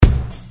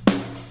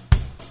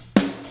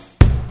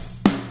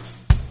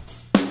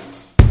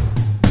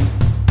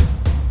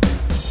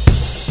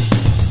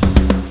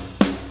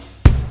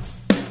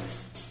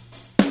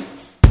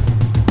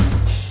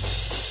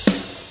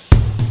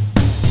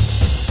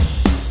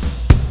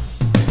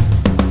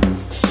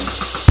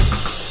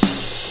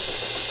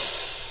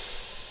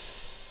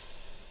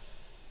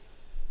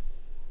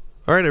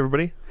All right,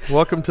 everybody.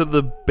 Welcome to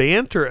the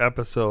banter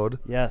episode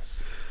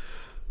Yes.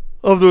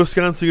 of the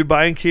Wisconsin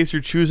Goodbye. In case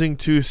you're choosing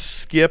to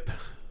skip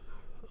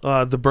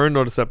the Burn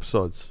Notice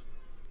episodes,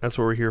 that's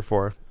what we're here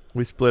for.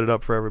 We split it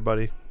up for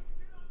everybody.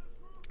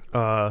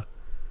 Not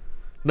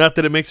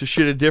that it makes a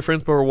shit of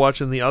difference, but we're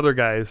watching the other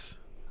guys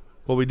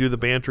while we do the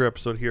banter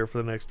episode here for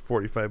the next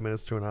 45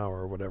 minutes to an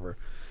hour or whatever.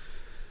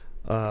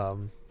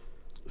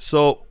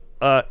 So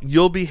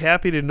you'll be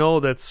happy to know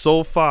that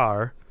so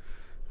far,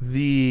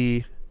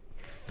 the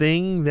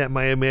thing that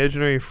my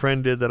imaginary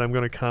friend did that I'm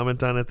going to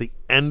comment on at the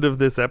end of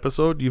this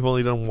episode, you've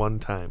only done one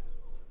time.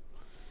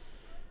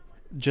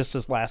 Just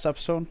this last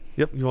episode?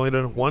 Yep, you've only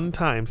done it one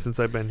time since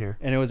I've been here.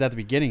 And it was at the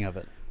beginning of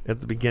it. At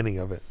the beginning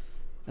of it.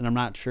 And I'm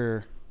not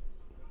sure.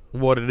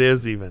 What it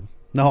is even.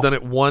 No. You've done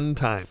it one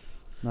time.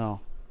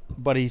 No.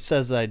 But he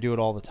says that I do it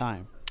all the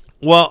time.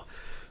 Well,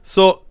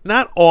 so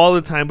not all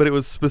the time, but it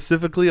was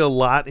specifically a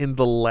lot in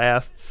the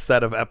last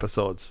set of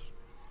episodes.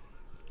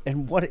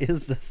 And what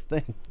is this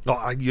thing?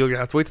 Oh, you'll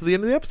have to wait till the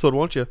end of the episode,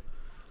 won't you?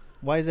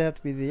 Why does it have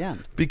to be the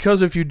end?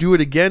 Because if you do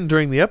it again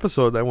during the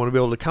episode, I want to be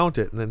able to count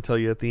it and then tell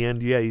you at the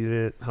end, yeah, you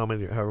did it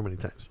however many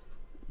times.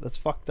 That's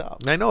fucked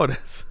up. I know it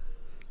is.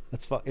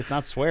 It's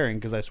not swearing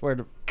because I swear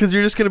to... Because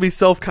you're just going to be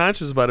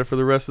self-conscious about it for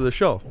the rest of the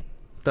show.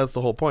 That's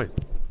the whole point.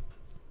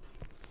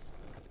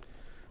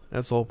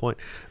 That's the whole point.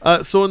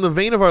 So in the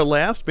vein of our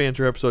last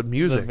banter episode,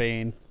 music.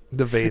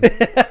 The vein.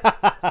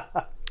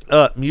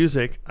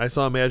 Music. I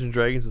saw Imagine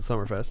Dragons at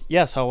Summerfest.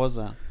 Yes, how was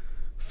that?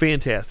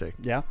 Fantastic.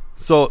 Yeah.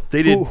 So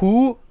they did.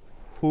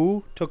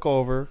 Who took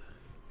over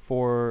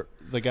for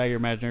the guy your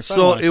imaginary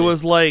friend? So it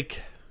was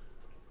like,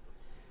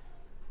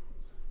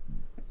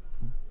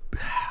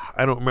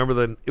 I don't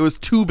remember it was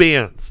two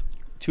bands.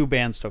 Two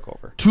bands took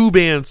over.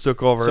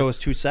 So it was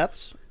two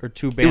sets or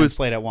two bands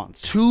played at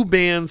once. Two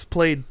bands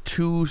played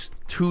two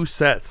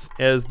sets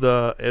as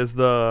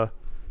the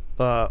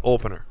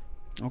opener.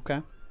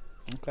 Okay.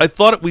 I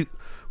thought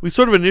we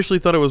sort of initially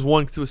thought it was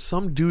one because it was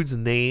some dude's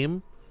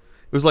name.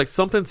 It was like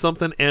something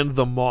and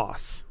the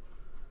Moss.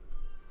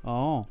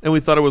 Oh. And we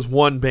thought it was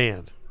one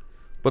band.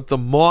 But the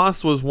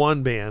Moss was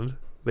one band.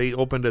 They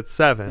opened at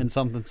 7. And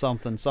something.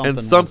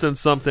 And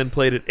something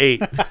played at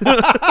 8.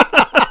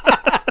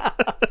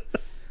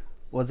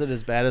 Was it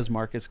as bad as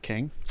Marcus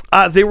King?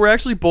 They were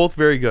actually both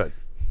very good.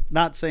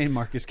 Not saying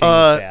Marcus King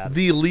was bad.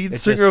 The lead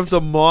singer of the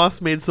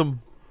Moss made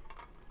some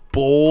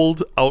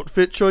bold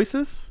outfit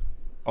choices.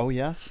 Oh,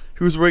 yes?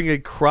 He was wearing a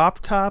crop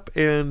top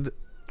and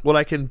what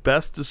I can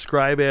best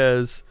describe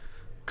as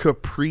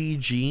capri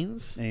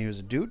jeans. And he was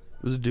a dude?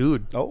 It was a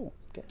dude. Oh,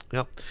 okay.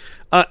 Yep.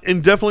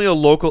 And definitely a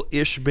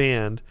local-ish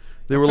band.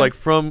 They were like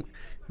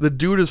the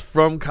dude is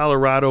from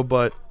Colorado,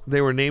 but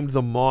they were named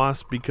the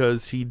Moss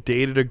because he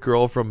dated a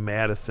girl from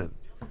Madison.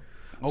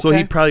 Okay. So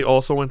he probably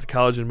also went to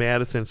college in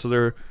Madison. So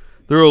they're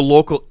a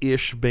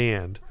local-ish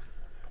band,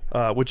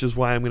 which is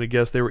why I'm going to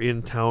guess they were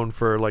in town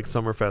for like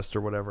Summerfest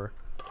or whatever.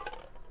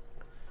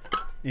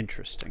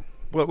 Interesting.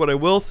 But what I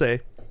will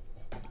say,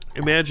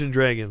 Imagine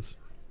Dragons,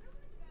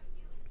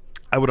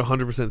 I would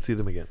 100% see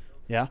them again.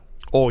 Yeah?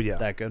 Oh, yeah.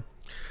 That good?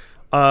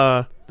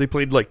 They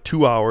played like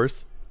 2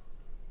 hours.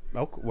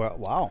 Oh, well,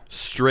 wow.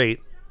 Straight.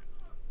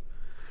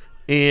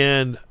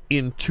 And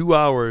in 2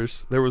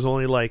 hours, there was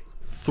only like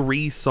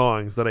 3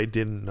 songs that I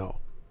didn't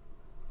know.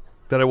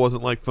 That I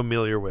wasn't like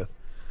familiar with.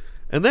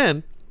 And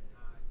then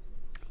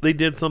they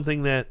did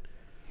something that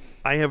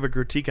I have a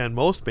critique on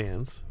most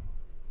bands,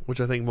 which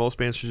I think most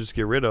bands should just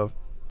get rid of.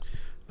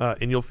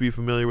 And you'll be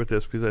familiar with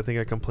this because I think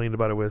I complained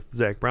about it with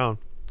Zach Brown.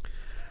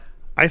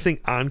 I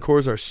think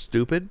encores are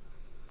stupid.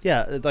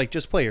 Yeah, like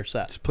just play your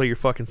set. Just play your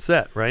fucking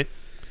set, right?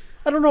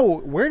 I don't know.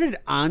 Where did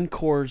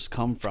encores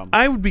come from?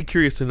 I would be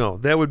curious to know.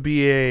 That would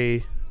be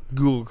a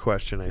Google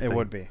question, I think. It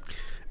would be.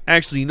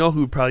 Actually, you know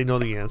who would probably know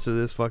the answer to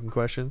this fucking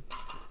question?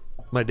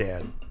 My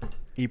dad.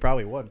 He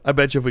probably would. I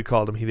bet you if we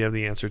called him, he'd have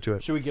the answer to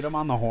it. Should we get him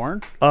on the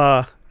horn?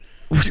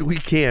 We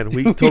can.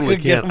 We totally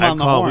can. I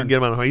call him. We can get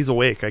him on the horn. He's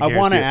awake. I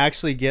want to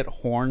actually get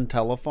horn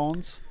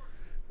telephones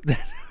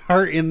that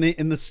are in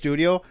the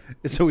studio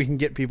so we can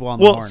get people on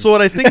the horn. Well, so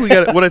what I think we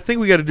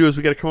got to do is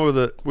we got to come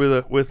up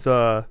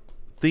with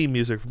theme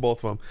music for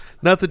both of them.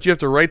 Not that you have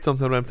to write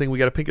something, but I'm thinking we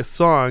got to pick a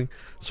song,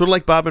 sort of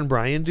like Bob and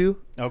Brian do.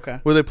 Okay.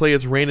 Where they play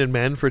 "It's Raining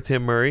Men" for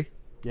Tim Murray.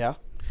 Yeah.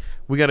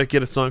 We got to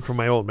get a song from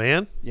my old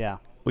man. Yeah.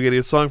 We got to get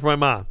a song for my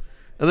mom,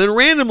 and then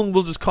randomly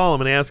we'll just call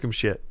him and ask him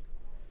shit.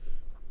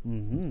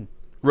 Mm-hmm.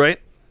 Right.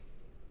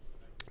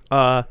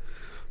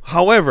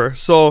 However,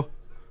 so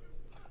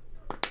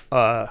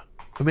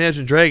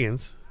Imagine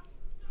Dragons,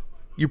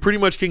 you pretty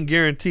much can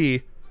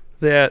guarantee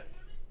that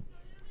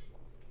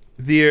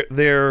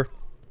their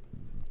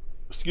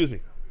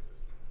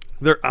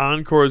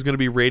encore is going to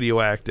be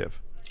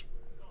radioactive,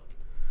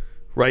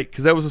 right?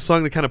 Because that was a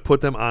song that kind of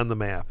put them on the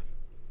map,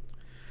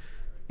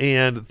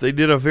 and they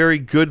did a very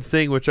good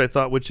thing, which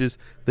is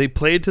they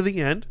played to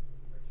the end.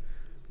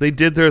 They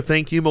did their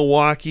 "Thank You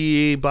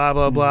Milwaukee," blah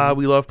blah blah.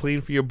 We love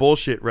playing for your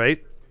bullshit,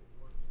 right?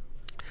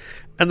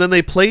 And then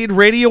they played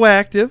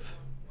Radioactive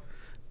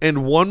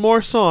and one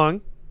more song,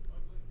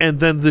 and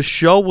then the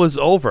show was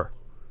over.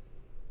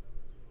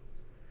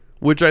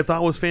 which I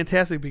thought was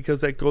fantastic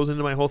because that goes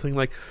into my whole thing.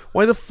 Like,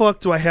 why the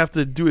fuck do I have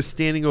to do a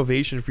standing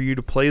ovation for you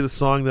to play the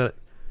song that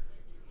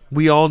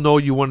we all know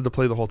you wanted to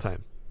play the whole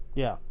time?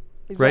 Yeah,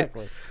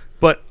 exactly. Right?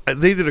 But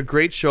they did a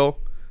great show.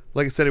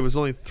 Like I said, it was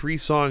only 3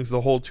 songs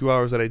the whole 2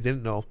 hours that I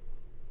didn't know.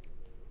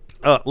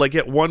 Like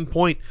at one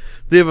point,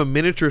 they have a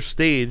miniature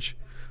stage.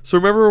 So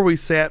remember where we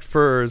sat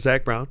for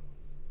Zac Brown?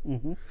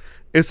 Mm-hmm.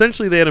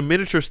 Essentially, they had a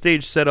miniature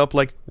stage set up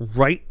like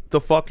right the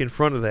fuck in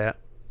front of that.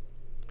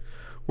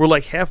 We're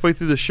like halfway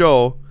through the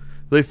show,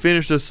 they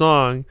finished a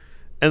song,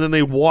 and then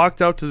they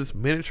walked out to this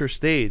miniature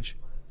stage,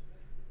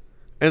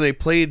 and they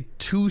played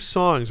 2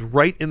 songs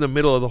right in the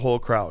middle of the whole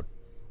crowd.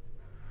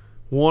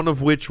 One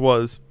of which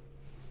was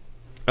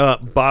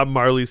Bob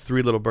Marley's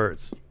 3 Little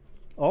Birds.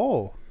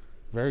 Oh,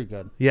 very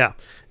good. Yeah.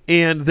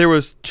 And there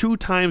was 2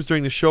 times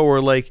during the show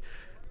where like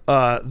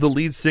the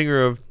lead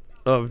singer of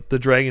the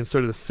Dragons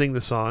started to sing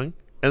the song,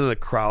 and then the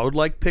crowd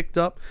like picked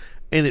up,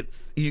 and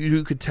it's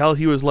you could tell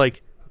he was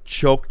like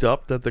choked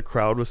up that the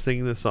crowd was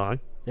singing the song.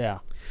 Yeah.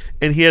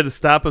 And he had to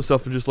stop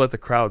himself and just let the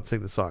crowd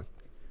sing the song.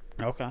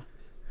 Okay.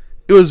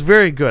 It was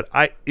very good.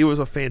 It was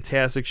a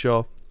fantastic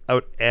show. I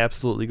would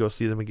absolutely go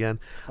see them again.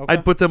 Okay.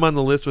 I'd put them on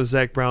the list with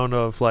Zac Brown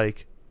of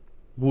like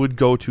would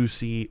go to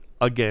see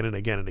again and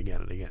again and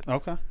again and again.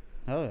 Okay.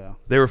 Hell yeah.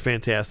 They were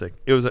fantastic.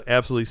 It was an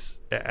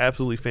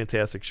absolutely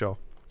fantastic show.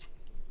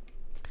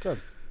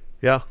 Good.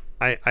 Yeah.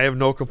 I have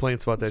no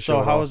complaints about that show. So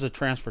at how all. was the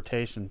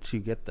transportation to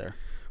get there?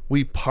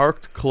 We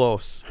parked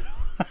close.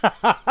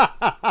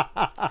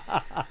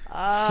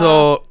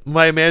 So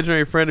my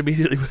imaginary friend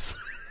immediately was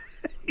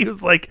he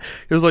was like,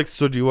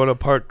 so do you want to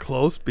park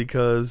close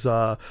because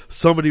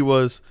somebody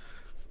was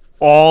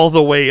all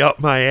the way up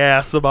my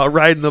ass about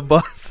riding the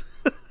bus.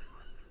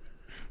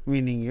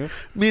 Meaning you?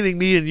 Meaning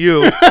me and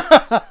you.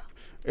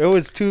 It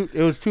was two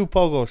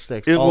pogo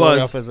sticks It all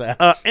was the way up his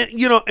ass.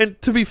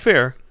 and to be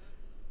fair,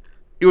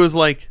 it was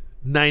like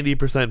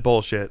 90%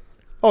 bullshit.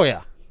 Oh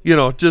yeah.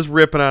 Just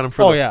ripping on him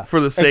for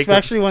the sake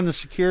especially when the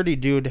security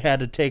dude had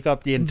to take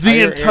up the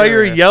entire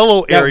area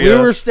yellow area that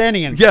we were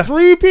standing in. Yes.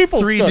 3 people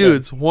 3 stood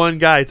dudes. 1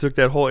 guy took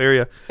that whole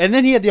area. And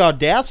then he had the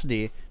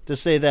audacity to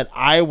say that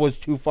I was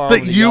too far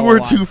That over the you yellow were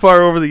line. too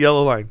far over the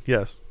yellow line.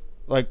 Yes.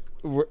 Like,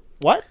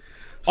 what?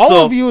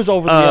 All of you is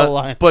over the yellow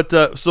line.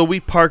 But so we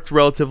parked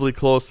relatively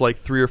close, like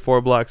 3 or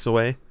 4 blocks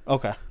away.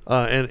 Okay.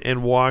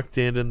 And walked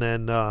in, and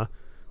then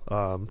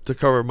to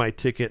cover my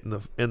ticket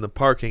in the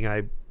parking,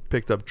 I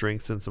picked up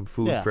drinks and some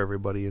food for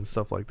everybody and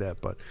stuff like that.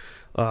 But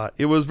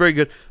it was very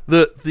good.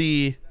 Then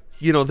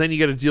you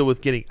got to deal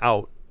with getting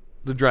out,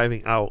 the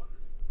driving out,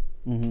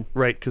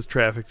 right? Because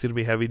traffic's gonna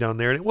be heavy down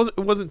there, and it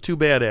wasn't too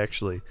bad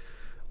actually.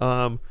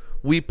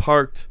 We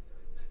parked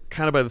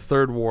kind of by the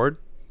 3rd ward,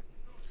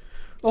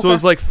 so it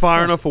was like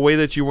far enough away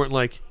that you weren't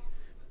like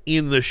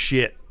in the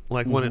shit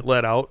like when it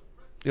let out.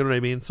 You know what I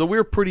mean? So we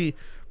were pretty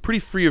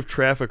free of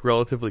traffic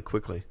relatively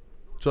quickly.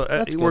 So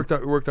it worked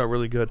out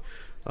really good.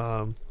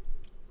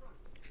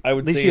 I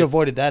would At least say you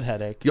avoided that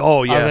headache.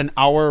 Oh yeah, of an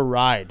hour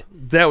ride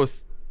that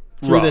was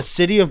through rough. the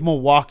city of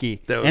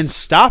Milwaukee That was- and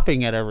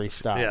stopping at every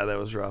stop. Yeah, that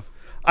was rough.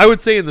 I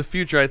would say in the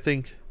future, I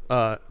think,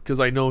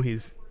 because I know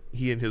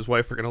he and his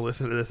wife are going to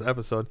listen to this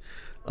episode.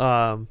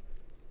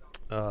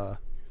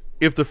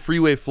 If the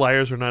freeway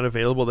flyers are not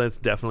available, that's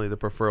definitely the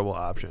preferable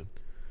option.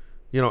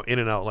 In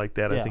and out like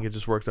that. I think it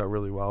just worked out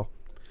really well.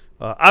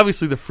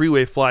 Obviously, the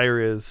freeway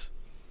flyer is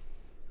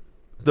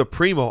the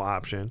primo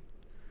option,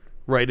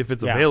 right? If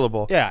it's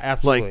available. Yeah,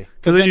 absolutely.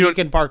 Because then you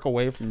can park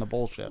away from the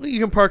bullshit. You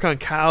can park on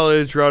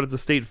College or out at the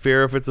State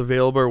Fair if it's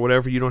available or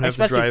whatever. You don't have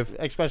to drive.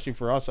 Especially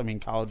for us,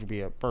 College would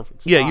be a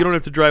perfect spot. Yeah, you don't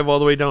have to drive all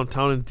the way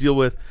downtown and deal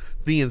with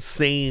the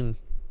insane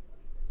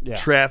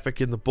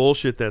traffic and the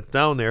bullshit that's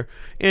down there.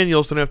 And you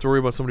also don't have to worry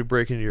about somebody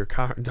breaking into your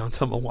car in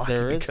downtown Milwaukee.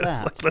 There is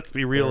because, that. Let's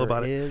be real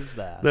about it. There is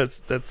that.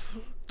 That's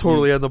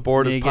totally on the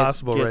board as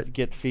possible, right?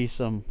 Get Fee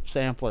some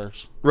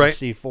samplers. Right.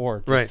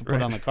 C4 Right. to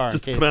put on the car.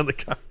 Just put on the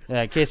car.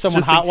 Yeah, in case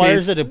someone Just in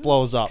hotwires case- it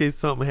blows up. In case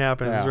something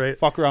happens, right?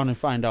 Fuck around and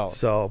find out.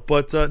 So,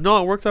 but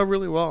no, it worked out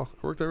really well.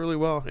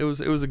 It was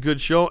a good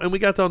show, and we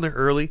got down there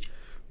early.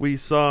 We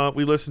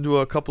listened to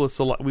a couple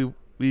of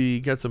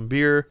we got some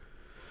beer.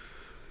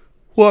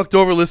 Walked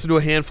over, listened to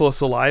a handful of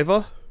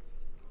Saliva.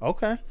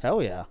 Okay,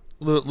 hell yeah.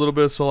 Little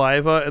bit of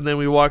Saliva, and then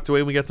we walked away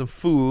and we got some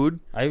food.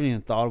 I haven't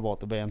even thought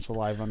about the band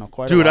Saliva in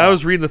quite a Dude, while. I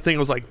was reading the thing. I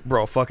was like,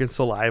 bro, fucking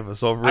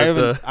Saliva's over I at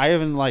haven't, the... I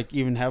haven't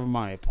even have them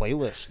on my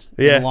playlist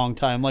Yeah. in a long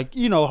time. Like,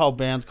 you know how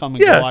bands come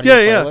and Yeah, go on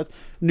your yeah. playlist.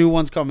 New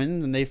ones come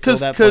in and they fill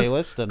that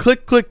playlist. And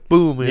Click, Click,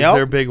 Boom is Yep.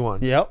 their big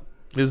one. Yep.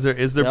 Is there?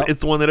 Yep. It's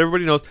the one that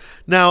everybody knows.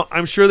 Now,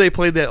 I'm sure they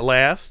played that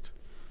last.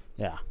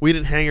 Yeah. We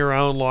didn't hang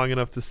around long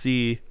enough to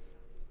see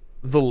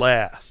the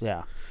last.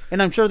 Yeah.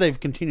 And I'm sure they've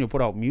continued to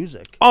put out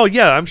music. Oh,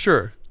 yeah, I'm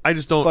sure. I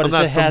just don't... But I'm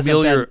not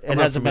familiar... It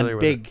hasn't been with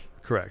big.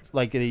 It. Correct.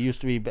 Like they used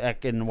to be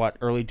back in,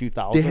 early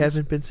 2000s? They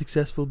haven't been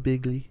successful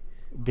bigly.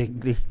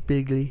 Bigly.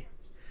 Bigly.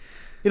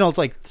 it's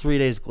like 3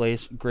 Days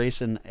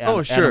Grace and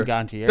Oh, sure. Adam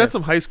Gontier. That's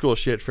some high school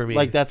shit for me.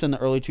 like that's in the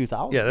early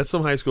 2000s. Yeah, that's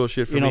some high school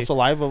shit for me.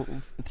 Saliva,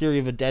 Theory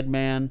of a Dead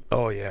Man.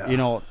 Oh,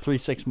 yeah. 3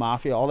 6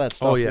 Mafia, all that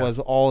stuff was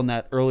all in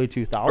that early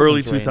 2000s.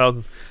 Early range.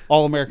 2000s.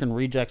 All American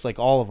Rejects, like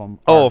all of them.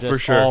 Oh, are just for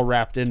sure. All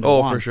wrapped into Oh,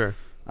 one. for sure.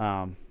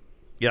 Um,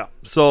 Yeah.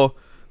 So,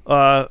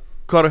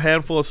 caught a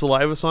handful of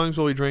Saliva songs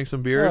while we drank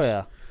some beers.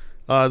 oh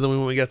yeah. Then we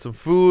went and got some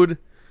food.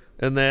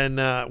 And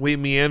then we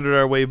meandered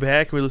our way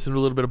back and we listened to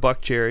a little bit of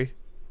Buck Cherry.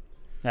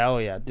 Oh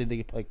yeah. Did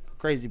they like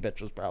Crazy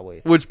Bitch was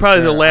probably Which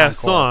probably the their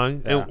last encore.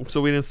 song. Yeah. And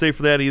so we didn't stay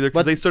for that either because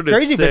But they started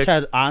Crazy at 6. Bitch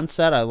had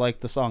Onset. I like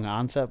the song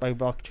Onset by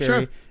Buck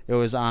Cherry. Sure. It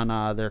was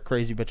on their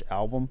Crazy Bitch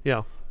album.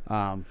 Yeah.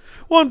 Um,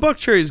 Well, and Buck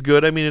Cherry's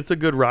good. I mean, it's a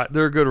good rock.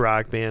 They're a good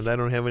rock band. I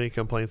don't have any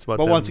complaints about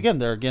but them. once again,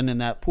 they're again in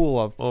that pool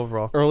of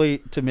overall. early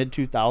to mid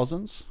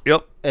 2000s.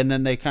 Yep. And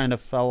then they kind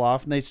of fell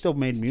off, and they still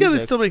made music. Yeah,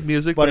 they still make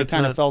music, but it it's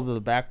kind not- of fell to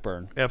the back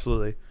burn.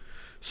 Absolutely.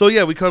 So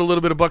yeah, we caught a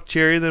little bit of Buck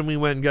Cherry, then we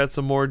went and got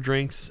some more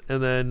drinks,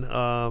 and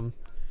then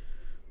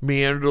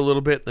meandered a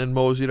little bit, and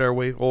moseyed our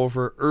way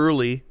over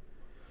early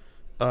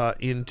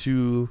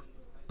into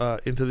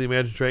the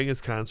Imagine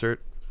Dragons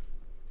concert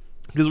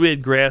because we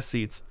had grass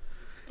seats.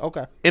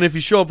 Okay. And if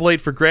you show up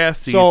late for grass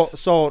seats,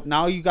 So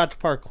now you got to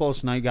park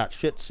close. Now you got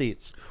shit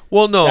seats.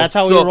 well, no, That's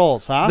how so he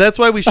rolls, huh? That's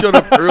why we showed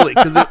up early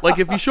because like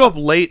if you show up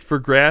late for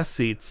grass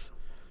seats,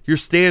 you're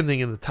standing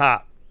in the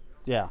top.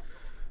 Yeah.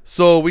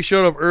 So we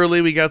showed up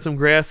early. We got some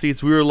grass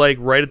seats. We were like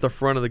right at the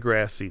front of the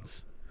grass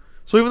seats.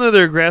 So even though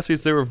they were grass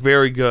seats, they were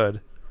very good.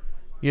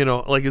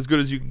 Like as good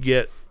as you could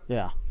get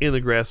Yeah. in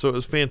the grass. So it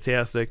was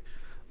fantastic.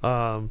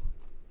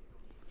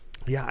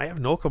 Yeah, I have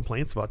no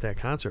complaints about that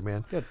concert,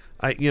 man. Good.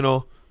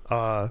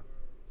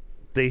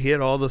 They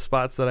hit all the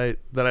spots that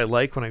I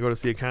like when I go to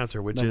see a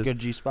concert, which Them is good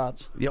G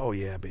spots. oh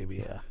yeah,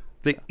 baby. Yeah.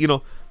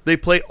 They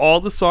play all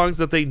the songs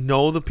that they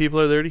know the people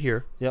are there to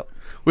hear, Yep.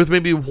 with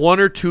maybe one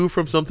or two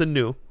from something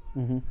new.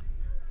 Mm-hmm.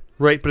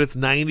 Right, but it's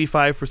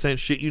 95%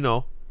 shit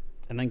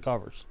And then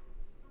covers.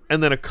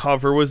 and then a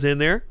cover was in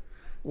there.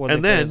 What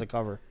And they play then- as a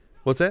cover?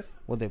 What's that?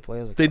 What they play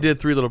as a cover? They did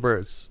Three Little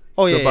Birds.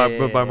 Oh yeah, the Bob, yeah,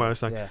 yeah, Bob yeah, Marley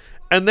song. yeah.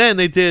 And then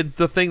they did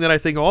the thing that I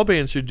think all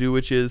bands should do,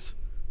 which is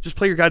just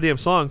play your goddamn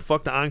song.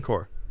 Fuck the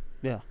encore.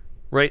 Yeah.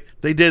 Right?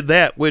 They did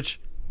that, which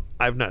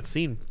I've not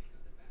seen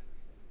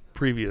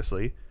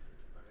previously.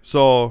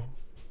 So,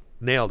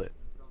 nailed it.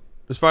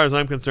 As far as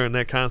I'm concerned,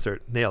 that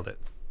concert nailed it.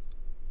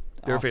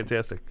 They were Awesome.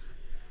 fantastic.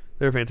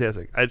 They were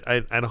fantastic. I'd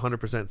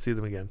 100% see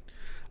them again.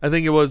 I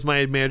think it was my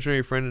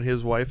imaginary friend and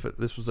his wife.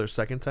 This was their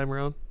second time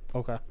around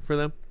Okay. for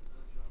them.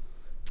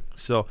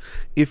 So,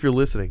 if you're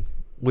listening,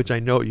 which I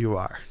know you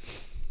are,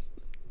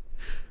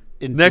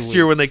 In 2 next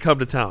year when they weeks. come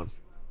to town,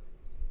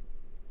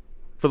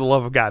 for the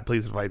love of God,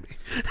 please invite me.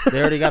 They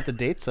already got the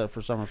date set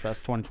for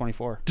Summerfest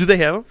 2024. Do they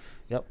have them?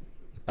 Yep.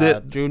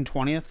 The- June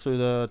 20th through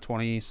the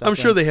 22nd. I'm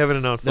sure they haven't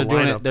announced They're the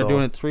doing lineup. it. They're though.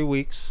 doing it 3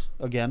 weeks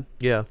again,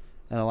 Yeah.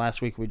 and the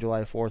last week will be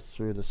July 4th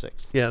through the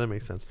 6th. Yeah, that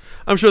makes sense.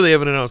 I'm sure they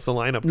haven't announced the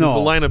lineup because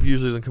No. the lineup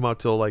usually doesn't come out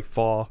till like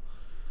fall,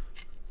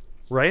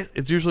 right?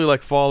 It's usually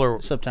like fall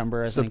or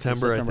September, I think.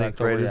 September, I think,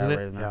 October, right? Isn't yeah, it?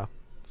 right in there. Yeah.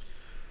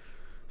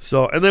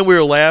 So, and then we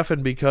were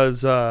laughing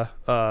because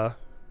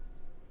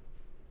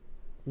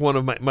one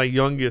of my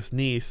youngest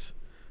niece,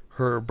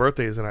 her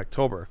birthday is in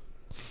October,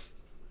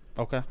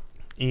 Okay.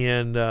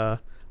 and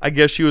I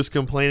guess she was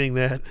complaining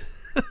that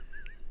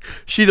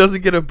she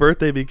doesn't get a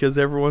birthday because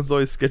everyone's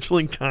always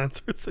scheduling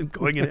concerts and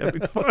going and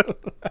having fun.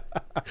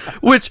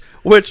 which,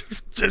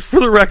 for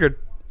the record,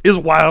 is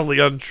wildly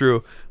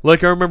untrue.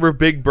 Like, I remember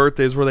big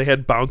birthdays where they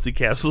had bouncy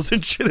castles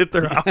and shit at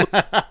their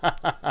house.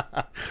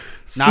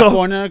 Not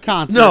going to a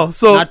concert. No,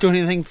 so not doing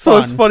anything So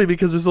fun. it's funny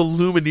because there's a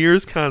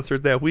Lumineers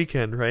concert that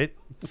weekend, right?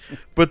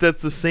 But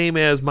that's the same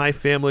as my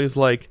family's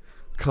like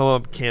come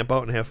up, camp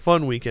out, and have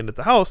fun weekend at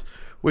the house,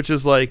 which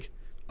is like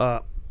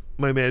my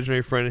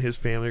imaginary friend and his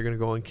family are going to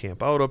go and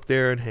camp out up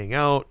there and hang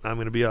out. I'm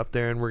going to be up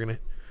there, and we're going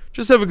to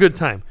just have a good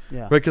time.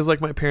 Yeah. Right? Because like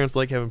my parents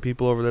like having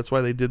people over. That's why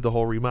they did the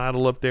whole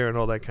remodel up there and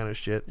all that kind of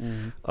shit.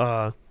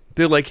 Mhm.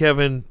 They like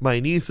having my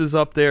nieces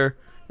up there.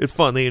 It's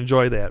fun. They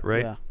enjoy that,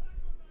 right? Yeah.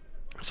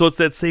 So it's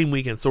that same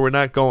weekend. So we're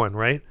not going,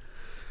 right?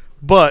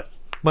 But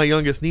my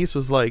youngest niece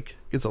was like,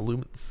 it's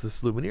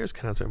this Lumineers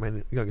concert.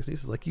 My youngest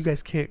niece is like, you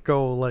guys can't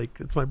go. Like,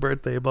 it's my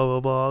birthday, blah, blah,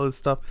 blah, all this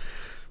stuff.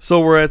 So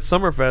we're at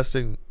Summerfest,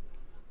 and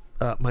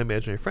my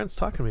imaginary friend's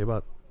talking to me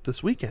about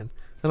this weekend.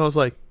 And I was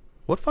like,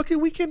 what fucking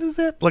weekend is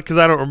that? Like, because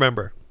I don't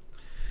remember.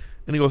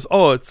 And he goes,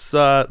 oh, it's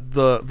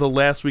the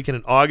last weekend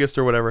in August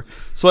or whatever.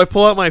 So I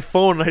pull out my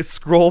phone and I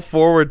scroll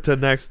forward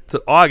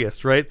to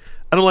August, right?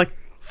 And I'm like,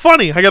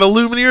 funny, I got a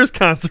Lumineers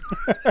concert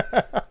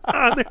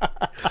on there.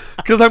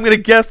 Because I'm going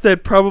to guess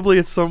that probably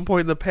at some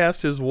point in the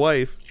past his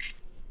wife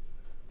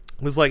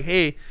was like,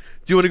 hey, do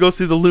you want to go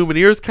see the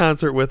Lumineers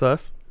concert with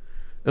us?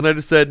 And I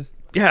just said,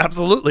 yeah,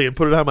 absolutely, and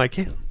put it on my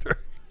calendar.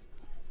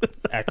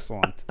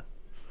 Excellent.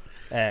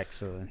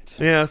 Excellent.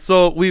 Yeah,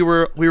 so we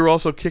were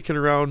also kicking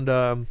around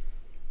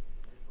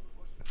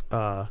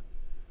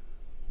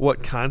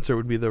what concert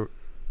would be the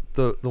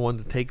one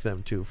to take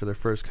them to for their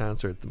first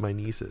concert, my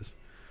nieces.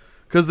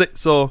 Because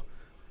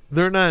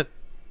they're not.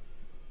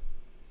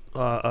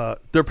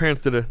 Their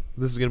parents did a.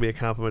 This is going to be a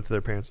compliment to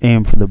their parents.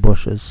 Aim for the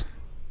bushes.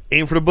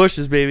 Aim for the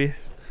bushes, baby.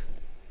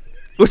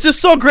 Which is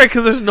so great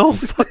because there's no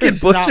fucking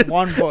There's not bushes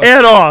one bush.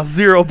 at all.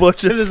 Zero It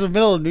bushes. is the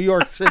middle of New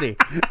York City.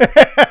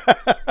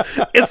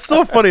 It's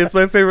so funny. It's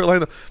my favorite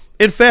line. Though.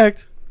 In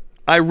fact,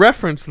 I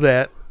referenced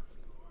that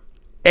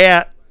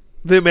at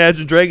the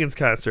Imagine Dragons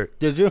concert.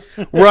 Did you?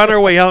 We're on our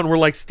way out and we're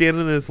like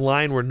standing in this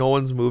line where no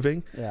one's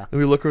moving. Yeah. And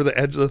we look over the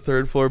edge of the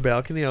third floor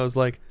balcony. I was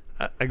like,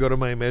 I go to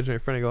my imaginary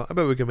friend. I go, I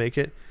bet we can make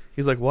it.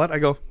 He's like, what? I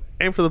go,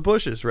 aim for the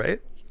bushes, right?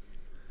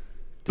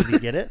 Did he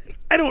get it?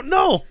 I don't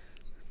know.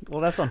 Well,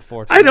 that's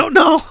unfortunate. I don't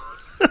know.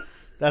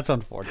 That's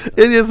unfortunate.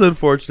 It is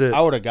unfortunate.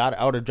 I would have got it.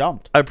 I would have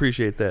jumped. I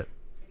appreciate that.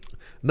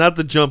 Not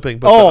the jumping,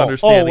 but the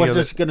understanding we're of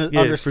just it. going to Yeah,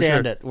 for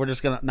understand sure. it. We're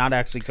just going to not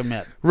actually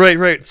commit.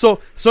 Right. So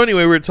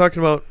anyway, we were talking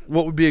about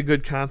what would be a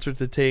good concert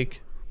to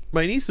take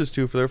my nieces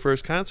to for their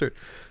first concert.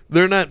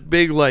 They're not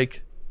big,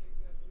 like,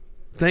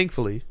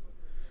 thankfully.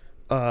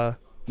 Not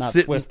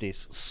sitting-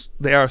 Swifties.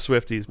 They are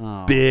Swifties,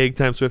 Oh. big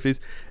time Swifties,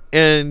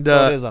 and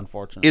So it is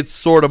unfortunate. it's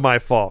sort of my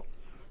fault.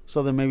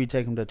 So then maybe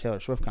take them to a Taylor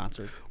Swift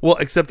concert. Well,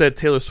 except that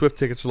Taylor Swift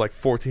tickets are like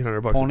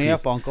 $1,400 Pony a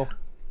piece. up, uncle.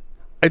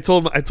 I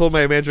told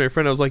my imaginary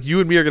friend, I was like, you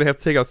and me are gonna have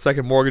to take out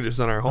second mortgages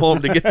on our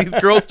home to get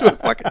these girls to a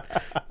fucking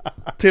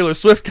Taylor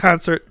Swift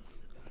concert.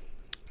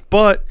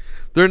 But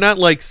they're not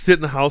like sit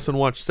in the house and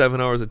watch 7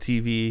 hours of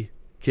TV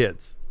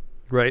kids,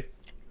 right?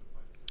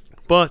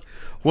 But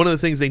one of the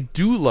things they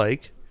do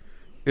like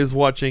is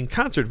watching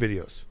concert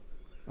videos.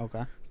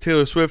 Okay.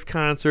 Taylor Swift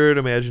concert,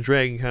 Imagine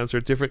Dragon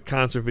concert, different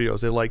concert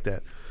videos. They like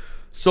that.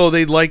 So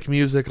they like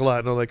music a lot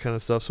and all that kind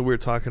of stuff. So we were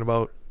talking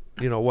about,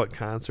 what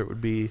concert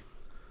would be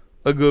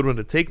a good one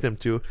to take them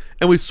to.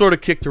 And we sort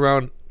of kicked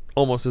around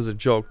almost as a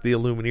joke the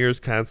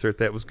Illumineers concert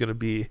that was going to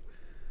be,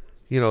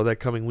 that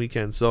coming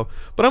weekend. So,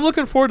 but I'm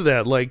looking forward to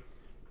that, like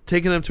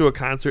taking them to a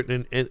concert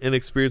and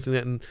experiencing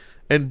that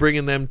and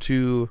bringing them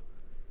to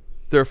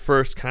their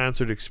first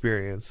concert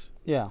experience.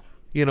 Yeah.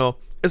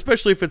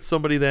 Especially if it's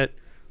somebody that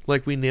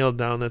like we nailed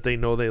down that they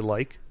know they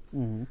like.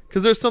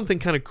 Because there's something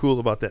kind of cool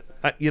about that.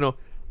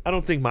 I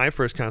don't think my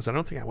first concert, I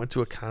don't think I went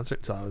to a concert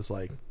until I was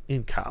like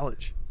in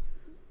college.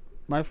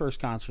 My first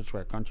concerts were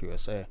at Country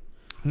USA,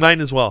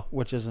 Mine as well.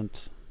 which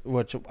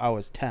I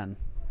was 10.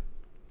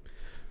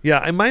 Yeah,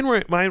 and mine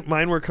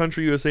were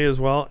Country USA as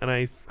well,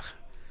 and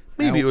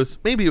maybe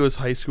it was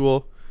high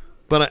school,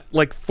 but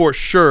for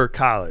sure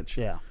college.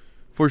 Yeah.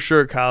 For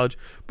sure college.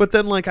 But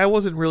then like I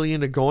wasn't really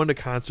into going to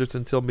concerts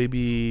until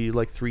maybe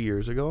like 3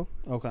 years ago.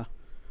 Okay.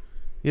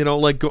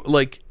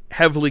 Like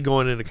heavily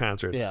going into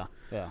concerts. Yeah.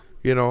 Yeah.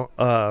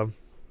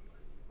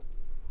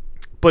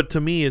 But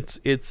to me it's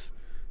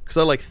because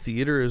I like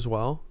theater as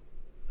well,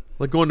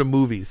 like going to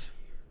movies.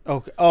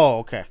 Okay. Oh,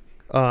 okay.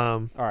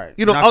 All right.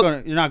 You're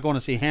not going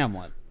to see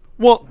Hamlet.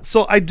 Well,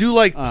 so I do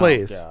like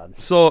plays. God.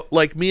 So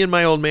like me and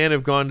my old man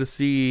have gone to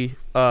see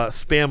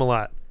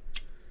Spam-A-Lot,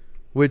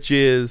 which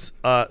is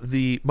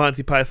the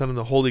Monty Python and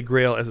the Holy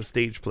Grail as a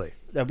stage play.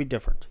 That'd be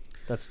different.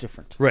 That's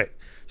different. Right.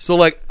 So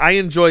like I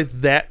enjoy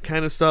that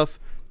kind of stuff.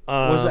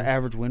 What's the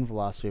average wind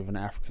velocity of an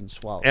African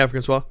swallow?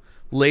 African swallow?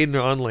 Laden or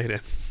unladen?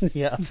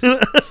 Yeah.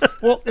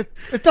 Well,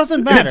 it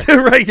doesn't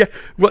matter. Right, yeah.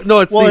 Well, no,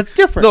 it's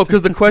different. No,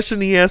 because the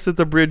question he asked at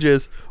the bridge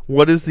is,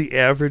 what is the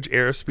average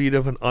airspeed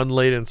of an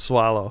unladen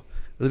swallow?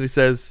 And then he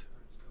says,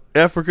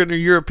 African or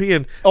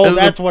European. Oh, And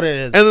then that's what it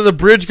is. And then the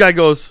bridge guy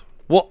goes,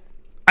 well,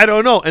 I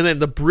don't know. And then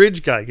the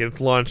bridge guy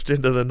gets launched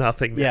into the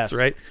nothingness, Yes.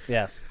 right?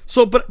 Yes.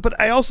 So, but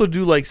I also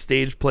do like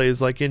stage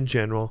plays, like in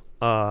general.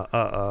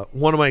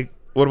 One of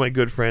my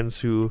good friends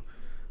who,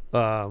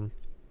 that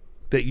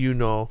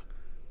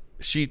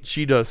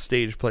she does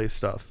stage play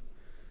stuff.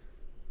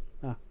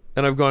 Huh.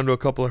 And I've gone to a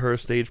couple of her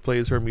stage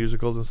plays, her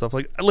musicals and stuff.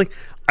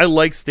 I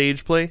like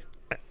stage play.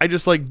 I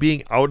just like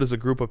being out as a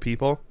group of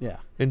people, Yeah.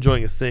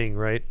 enjoying a thing,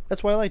 right?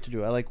 That's what I like to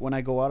do. I like when I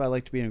go out. I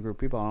like to be in a group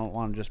of people. I don't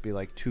want to just be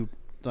like two.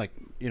 Like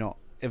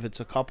if it's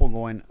a couple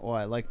going,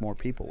 I like more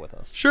people with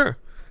us. Sure.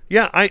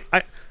 Yeah,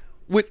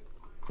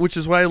 which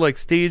is why I like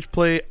stage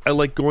play. I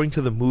like going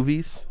to the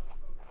movies,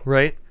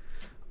 right?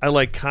 I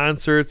like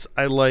concerts.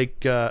 I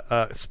like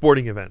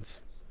sporting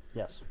events,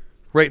 Yes.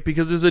 right?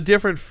 Because there's a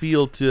different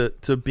feel to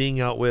being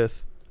out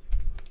with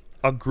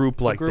a group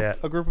like that.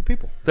 A group of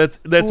people. That's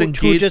Who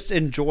engaged. just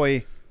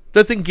enjoy.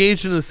 That's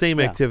engaged in the same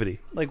Yeah. activity.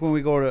 Like when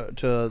we go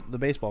to the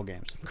baseball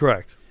games,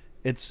 Correct.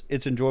 it's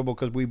enjoyable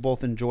because we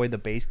both enjoy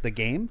the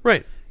game,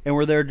 Right. and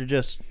we're there to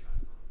just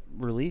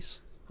release.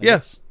 I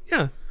Yes. guess.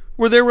 Yeah.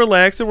 We're there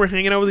relaxed and we're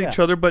hanging out with Yeah. each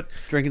other, but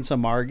Drinking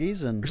some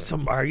margies and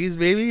some margies,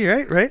 baby,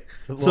 right? Right.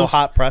 a little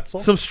hot pretzel.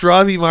 Some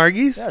strawberry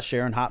margies. Yeah,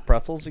 sharing hot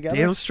pretzels together.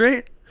 Damn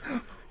straight.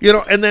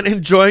 And then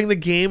enjoying the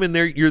game, and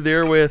you're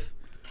there with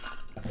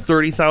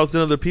 30,000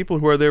 other people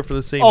who are there for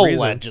the same reason.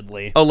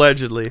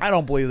 Allegedly. I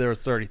don't believe there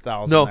was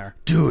 30,000 No, there.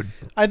 dude.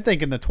 I'm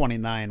thinking the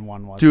 29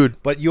 one was. Dude.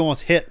 But you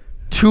almost hit.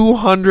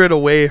 200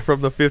 away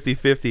from the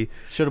 50-50.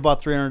 Should have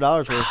bought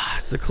 $300 worth.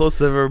 That's the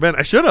closest I've ever been.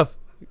 I should have.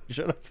 You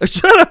should have. I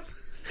should have.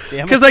 Damn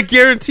it. Because I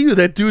guarantee you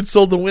that dude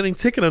sold the winning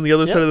ticket on the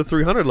other Yep. side of the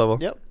 300 level.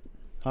 Yep.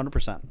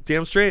 100%.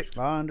 Damn straight.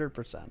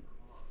 100%.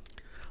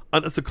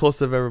 That's the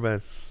closest I've ever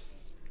been.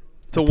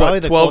 To Probably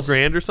what, the 12 closest-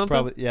 grand or something?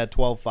 Probably, yeah,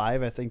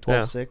 12.5, I think,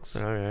 12.6.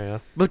 Yeah. Oh, yeah.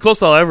 The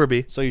closest I'll ever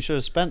be. So you should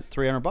have spent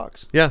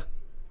 $300. Yeah.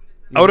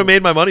 I would have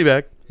made my money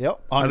back.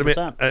 Yep, I'd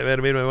 100%. have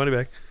made my money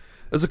back.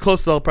 That's the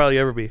closest I'll probably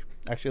ever be.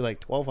 Actually,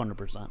 like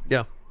 1,200%.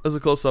 Yeah. That's the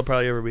closest I'll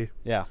probably ever be.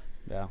 Yeah.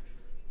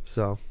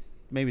 So.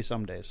 Maybe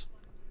some days.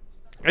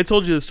 I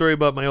told you the story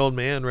about my old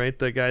man, right?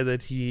 The guy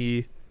that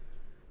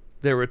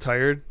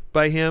retired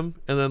by him.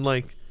 And then,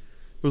 like,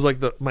 it was like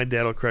my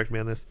dad will correct me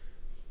on this.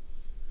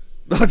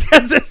 Oh,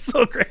 that's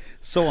so great.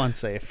 So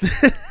unsafe.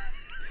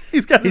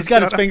 He's got his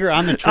finger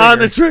on the trigger. On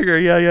the trigger,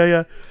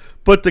 yeah.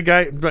 But the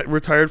guy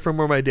retired from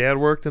where my dad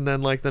worked, and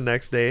then like the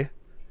next day,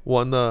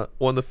 won the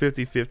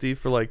 50-50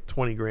 for like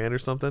 20 grand or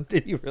something.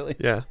 Did you really?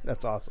 Yeah.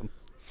 That's awesome.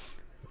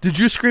 Did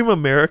you scream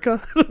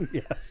America?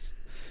 Yes.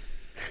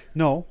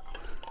 No.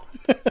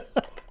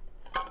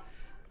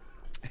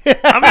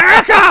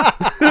 America!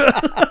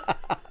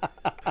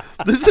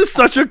 This is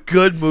such a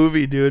good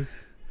movie, dude.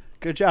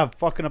 Good job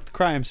fucking up the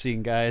crime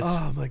scene, guys.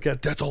 Oh my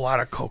god, that's a lot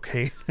of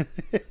cocaine.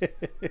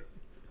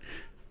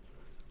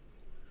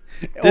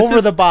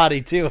 Over the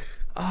body too.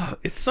 Oh,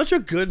 it's such a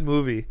good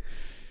movie.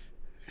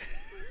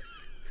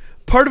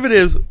 Part of it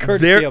is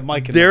Courtesy of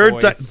Mike and the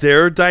boys.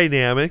 Their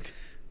dynamic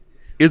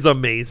is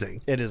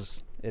amazing. It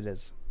is.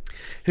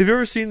 Have you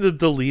ever seen the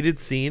deleted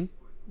scene?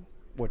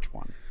 Which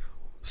one?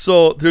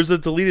 So there's a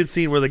deleted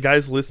scene where the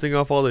guy's listing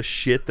off all the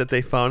shit that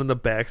they found in the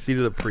backseat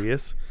of the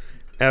Prius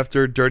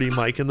after Dirty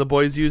Mike and the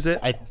boys use it.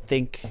 I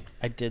think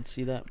I did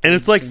see that. And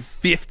it's like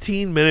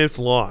 15 minutes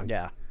long.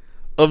 Yeah.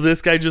 Of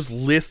this guy just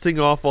listing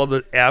off all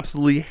the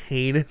absolutely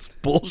heinous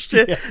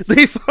bullshit Yes.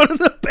 they found in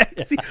the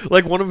backseat. Yeah.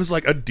 Like one of them is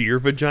like a deer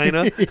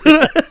vagina.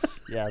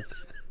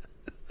 Yes.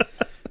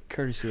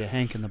 Courtesy of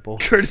Hank and the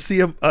boys.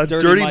 Courtesy of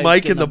Dirty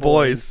Mike and the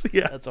boys.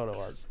 Yeah. That's what it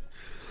was.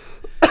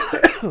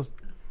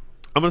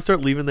 I'm going to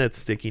start leaving that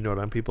sticky note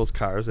on people's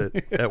cars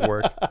at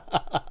work.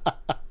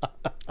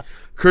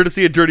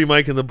 Courtesy of Dirty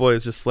Mike and the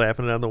boys, just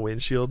slapping it on the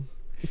windshield.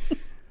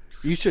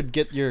 You should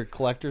get your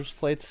collector's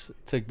plates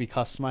to be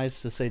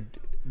customized to say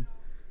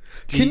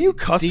Can you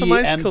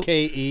customize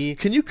DMKE?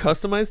 Can you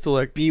customize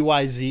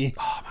BYZ?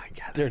 Oh my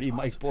god. Dirty awesome.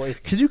 Mike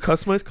boys. Can you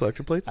customize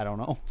collector plates? I don't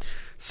know.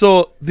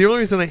 So the only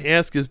reason I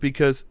ask is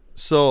because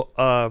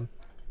for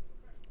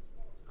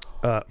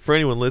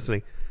anyone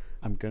listening,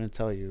 I'm gonna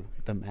tell you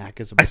the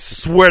Mac is. I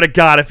swear to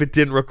God, if it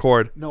didn't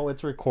record. No,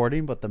 it's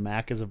recording, but the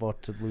Mac is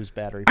about to lose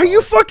battery Are power.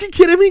 you fucking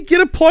kidding me?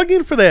 Get a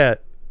plug-in for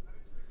that.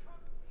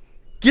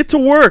 Get to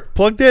work.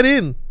 Plug that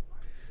in.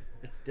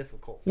 It's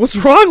difficult. What's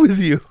wrong with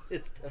you?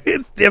 It's difficult.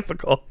 It's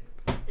difficult.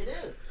 It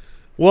is.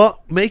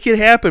 Well, make it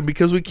happen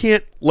because we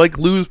can't like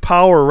lose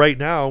power right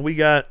now. We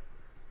got,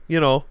 I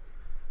don't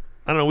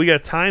know. We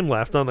got time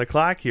left on the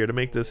clock here to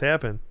make this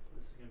happen.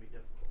 This is gonna be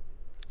difficult.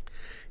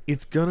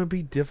 It's gonna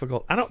be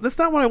difficult. That's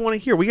not what I want to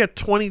hear. We got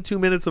 22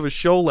 minutes of a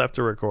show left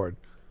to record.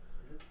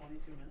 Is it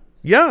 22 minutes?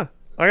 Yeah,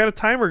 I got a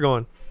timer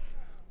going.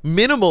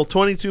 Minimal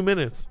 22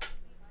 minutes.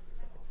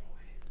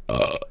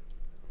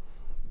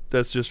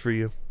 That's just for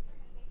you.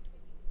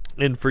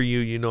 And for you,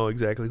 you know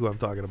exactly who I'm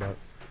talking about.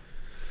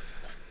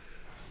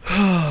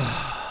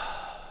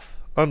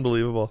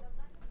 Unbelievable.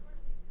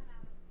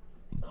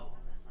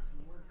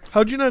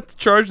 How'd you not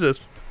charge this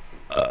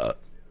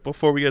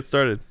before we get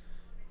started?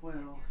 Well,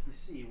 you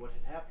see, what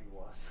had happened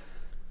was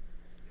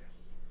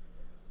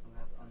I'm gonna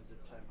have to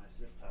unzip tie my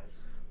zip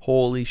ties.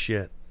 Holy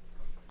shit.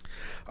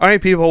 All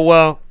right, people.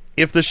 Well,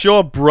 if the show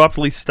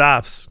abruptly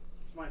stops,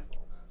 It's my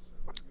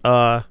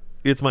fault.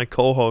 it's my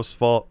co-host's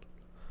fault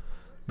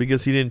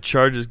because he didn't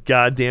charge his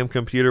goddamn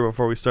computer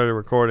before we started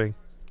recording.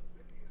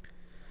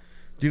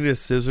 Do you need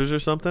scissors or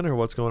something, or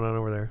what's going on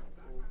over there?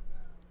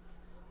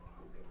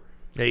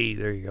 Hey,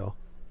 there you go.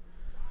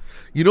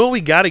 You know what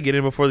we got to get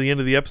in before the end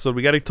of the episode?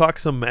 We got to talk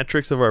some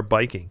metrics of our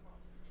biking.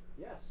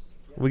 Yes.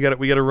 We got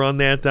to run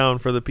that down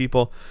for the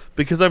people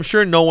because I'm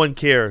sure no one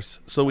cares.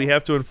 So we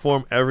have to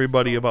inform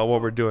everybody about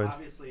what we're doing.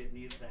 Obviously, it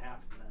needs to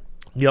happen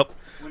then. Yep.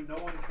 When no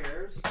one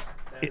cares,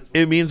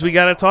 It means we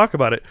got to talk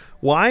about it.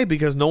 Why?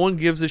 Because no one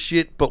gives a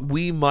shit, but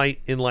we might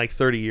in like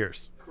 30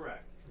 years.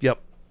 Correct. Yep.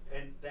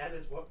 And that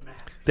is what matters.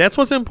 That's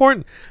what's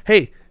important.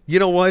 Hey, you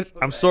know what?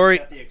 I'm sorry.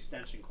 Got the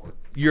extension cord.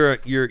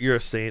 You're a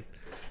saint.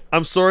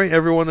 I'm sorry,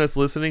 everyone that's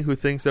listening who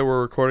thinks that we're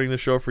recording the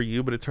show for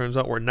you, but it turns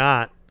out we're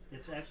not.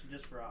 It's actually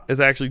just for us. It's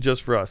actually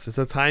just for us. It's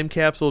a time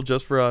capsule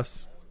just for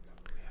us.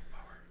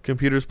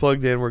 Computer's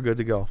plugged in. We're good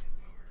to go.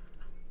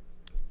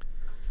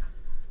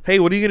 Hey,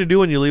 what are you going to do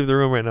when you leave the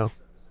room right now?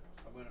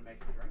 I'm going to make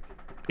a drink.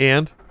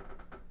 And?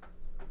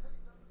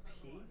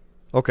 Pee?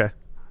 Okay.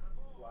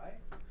 Why?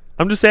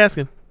 I'm just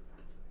asking.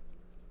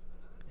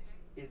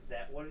 Is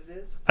that what it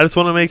is? I just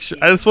want to make sure.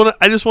 I just want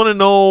to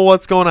know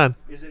what's going on.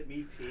 Is it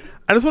me peeing?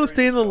 I just want to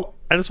stay in the.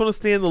 I just want to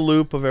stay in the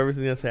loop of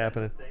everything that's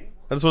happening.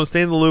 I just want to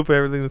stay in the loop of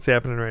everything that's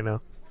happening right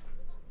now.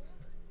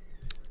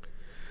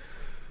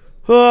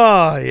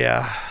 Oh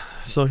yeah.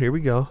 So here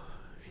we go.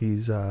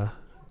 He's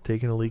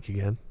taking a leak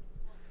again.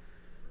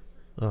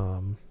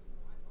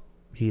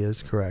 He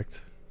is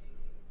correct.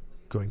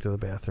 going to the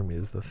bathroom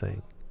is the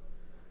thing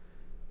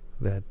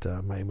that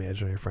my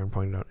imaginary friend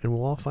pointed out. And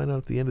we'll all find out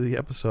at the end of the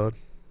episode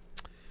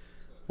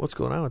what's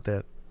going on with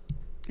that.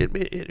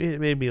 It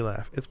made me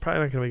laugh. It's probably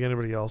not going to make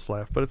anybody else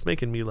laugh, but it's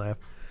making me laugh.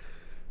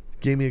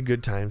 Gave me a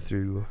good time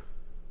through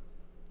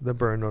the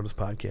Burn Notice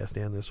podcast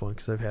and this one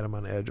because I've had him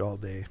on edge all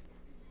day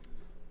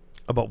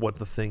about what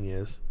the thing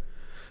is.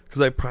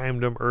 Because I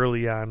primed him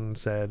early on and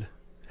said,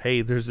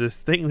 hey, there's this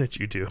thing that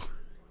you do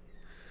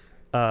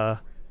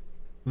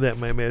that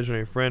my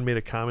imaginary friend made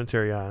a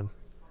commentary on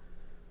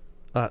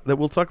that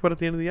we'll talk about at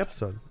the end of the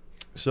episode.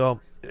 So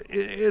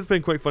it's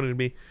been quite funny to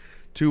me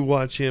to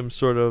watch him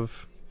sort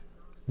of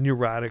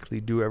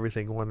neurotically do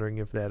everything, wondering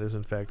if that is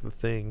in fact the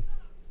thing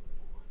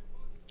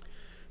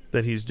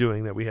that he's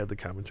doing that we had the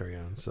commentary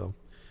on. So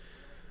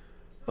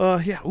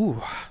yeah,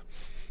 ooh,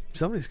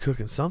 somebody's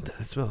cooking something.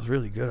 It smells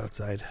really good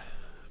outside.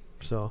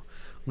 So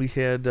we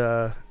had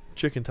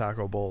chicken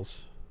taco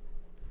bowls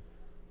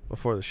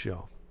before the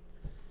show.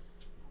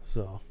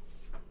 So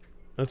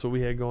that's what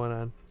we had going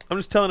on. I'm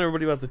just telling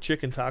everybody about the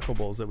chicken taco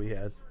bowls that we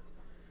had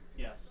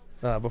Yes.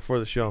 before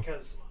the show.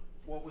 Because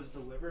what was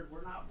delivered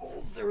were not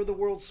bowls. They were the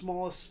world's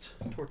smallest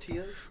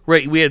tortillas.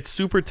 Right, we had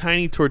super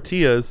tiny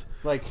tortillas.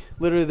 Like,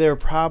 literally, they're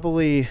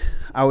probably,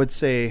 I would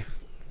say,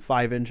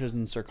 5 inches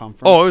in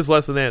circumference. Oh, it was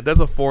less than that.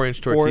 That's a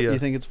 4-inch tortilla. You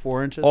think it's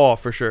 4 inches? Oh,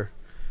 for sure.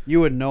 You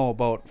would know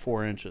about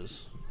 4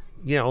 inches.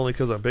 Yeah, only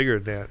because I'm bigger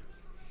than that.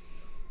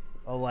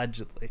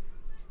 Allegedly.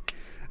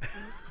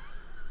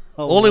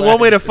 Only one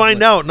way to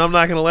find out, and I'm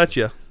not going to let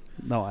you.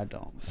 No, I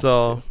don't.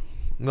 So,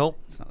 nope.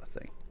 It's not a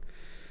thing.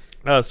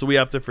 So we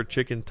opted for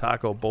chicken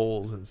taco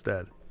bowls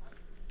instead.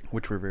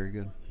 Which were very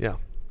good. Yeah.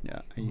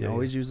 Yeah. And you Yeah,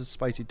 always use a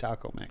spicy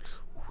taco mix.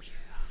 Oh, yeah.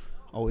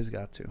 Always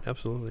got to.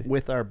 Absolutely.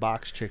 With our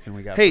box chicken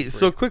we got. Hey, for free.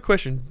 so quick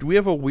question. Do we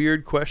have a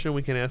weird question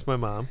we can ask my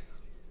mom?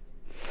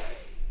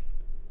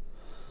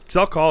 Because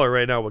I'll call her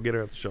right now. We'll get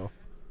her at the show.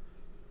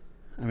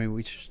 I mean,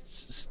 we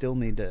still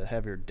need to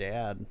have your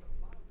dad.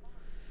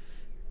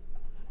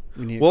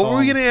 What were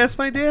we going to ask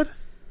my dad?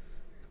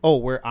 Oh,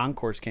 where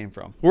Encores came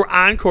from. Where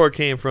Encore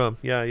came from.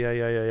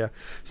 Yeah.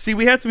 See,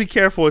 we have to be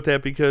careful with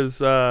that because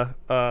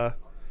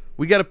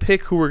we got to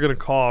pick who we're going to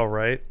call,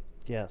 right?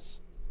 Yes.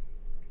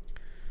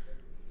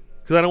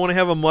 Because I don't want to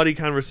have a muddy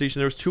conversation.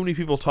 There was too many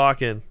people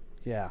talking.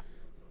 Yeah.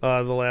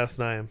 The last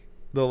time.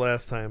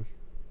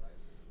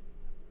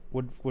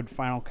 Would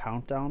Final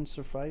Countdown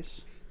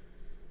suffice?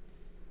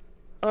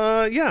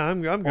 Yeah,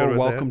 I'm good Or with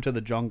Welcome that. to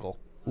the Jungle.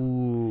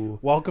 Ooh.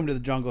 Welcome to the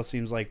Jungle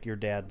seems like your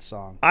dad's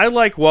song. I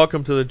like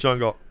Welcome to the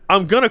Jungle.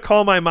 I'm going to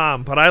call my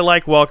mom, but I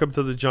like Welcome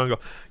to the Jungle.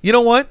 You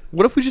know what?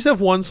 What if we just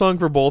have one song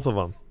for both of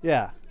them?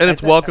 Yeah. And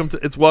it's Welcome to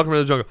the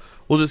Jungle.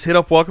 We'll just hit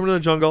up Welcome to the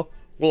Jungle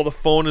while the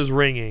phone is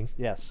ringing.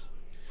 Yes.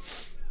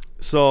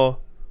 So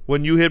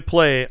when you hit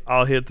play,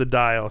 I'll hit the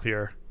dial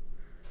here.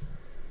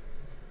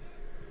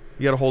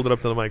 You got to hold it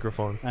up to the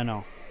microphone. I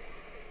know.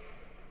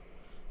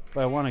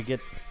 But I want to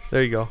get...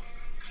 There you go.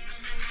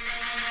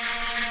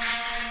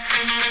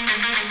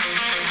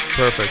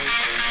 Perfect.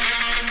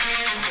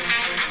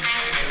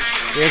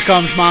 Here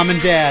comes Mom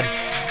and Dad.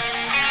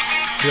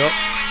 Yep.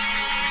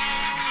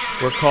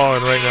 We're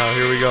calling right now.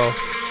 Here we go.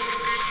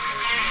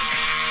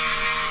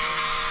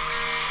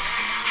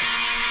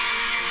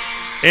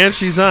 And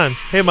she's on.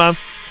 Hey, Mom.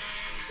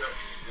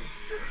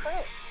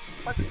 Hey,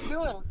 what you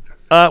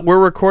doing? We're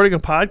recording a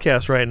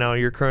podcast right now.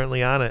 You're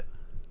currently on it.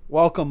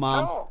 Welcome,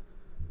 Mom. Oh.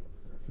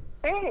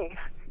 Hey.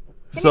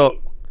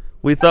 So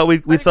we thought we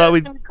Are you thought guys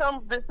we'd gonna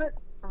come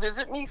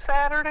visit me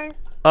Saturday?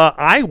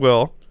 I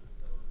will.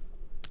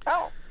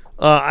 Oh.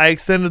 I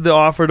extended the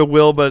offer to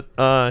Will, but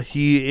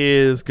he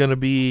is going to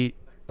be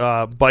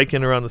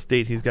biking around the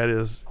state. He's got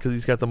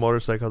the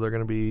motorcycle. They're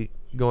going to be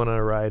going on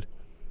a ride.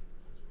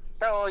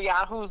 Oh,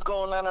 Yahoo's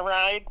going on a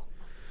ride.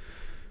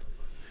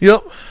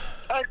 Yep.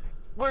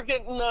 We're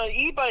getting the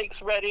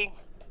e-bikes ready.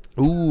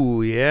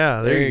 Ooh,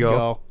 yeah. There you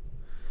go.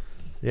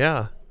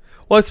 Yeah.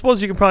 Well, I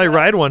suppose you can probably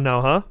ride one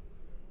now, huh?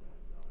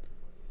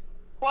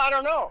 Well, I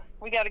don't know.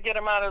 We got to get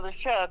them out of the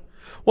shed.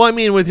 Well, I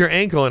mean, with your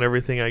ankle and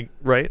everything,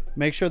 right?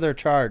 Make sure they're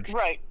charged.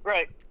 Right.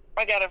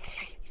 I got to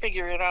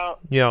figure it out.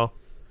 Yeah.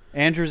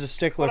 Andrew's a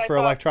stickler But I for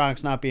thought-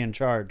 electronics not being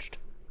charged.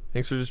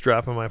 Thanks for just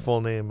dropping my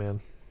full name,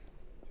 man.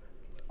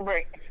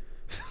 Right.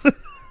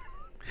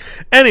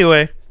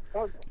 Anyway.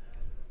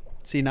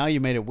 See, now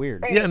you made it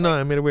weird. Yeah, no,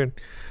 I made it weird.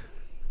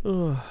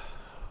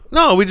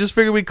 No, we just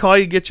figured we'd call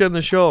you, get you on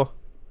the show.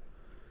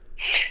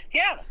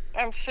 Yeah,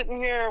 I'm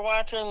sitting here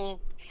watching.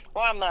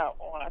 Well, I'm not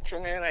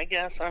watching it. I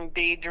guess I'm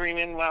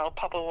daydreaming while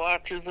Papa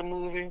watches a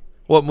movie.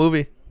 What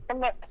movie? I'm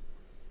not.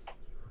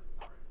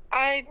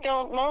 I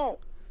don't know.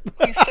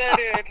 You said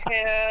it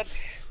had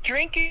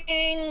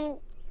drinking,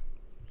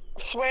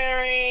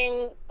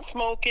 swearing,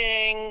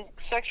 smoking,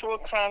 sexual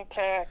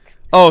contact.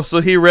 Oh,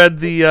 so he read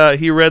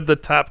the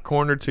top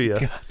corner to you.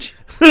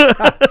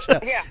 Gotcha.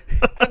 Yeah,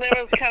 and then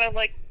it was kind of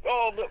like,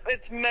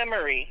 it's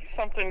Memory.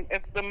 Something.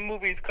 It's the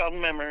movie's called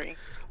Memory.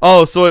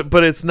 Oh,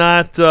 but it's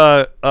not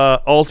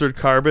Altered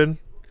Carbon,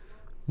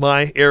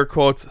 my air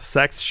quotes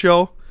sex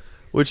show,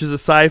 which is a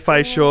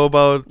sci-fi show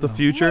about the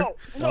future.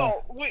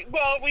 No.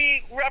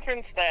 We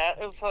referenced that.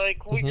 It's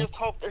like we just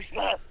hope there's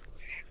not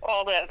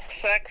all that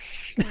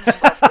sex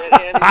stuff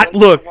that Andy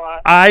Look,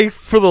 watch.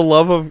 for the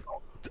love of,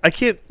 I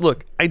can't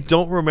look. I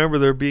don't remember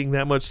there being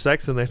that much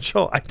sex in that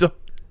show. I don't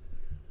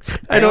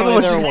know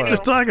what you guys are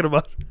talking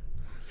about.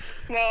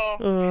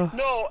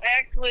 No,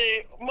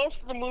 actually,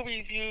 most of the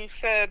movies you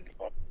said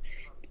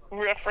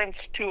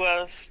reference to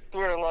us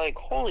were like,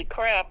 holy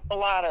crap, a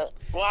lot of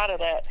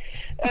that.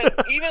 And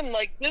even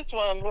like this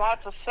one,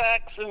 lots of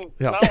sex, and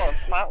no,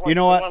 it's not like You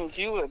know the what? ones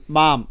you would.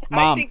 Mom,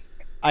 think-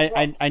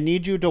 I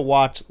need you to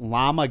watch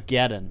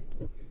Llamageddon.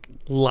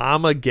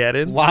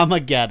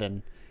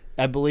 Llamageddon?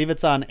 I believe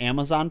it's on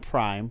Amazon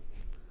Prime.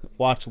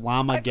 Watch I've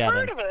Llamageddon.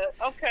 heard of it.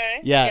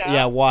 Okay.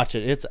 Yeah, watch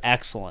it. It's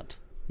excellent.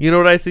 You know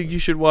what I think you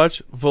should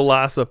watch?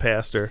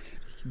 Velocipaster.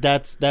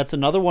 That's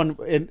another one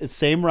in the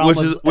same realm as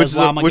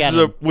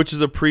Llamageddon. Which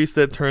is a priest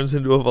that turns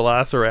into a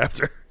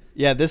velociraptor.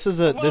 Yeah, this is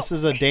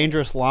a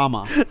dangerous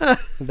llama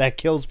that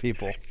kills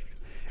people,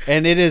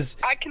 and it is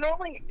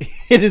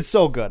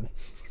so good.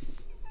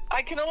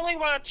 I can only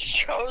watch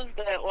shows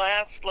that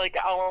last like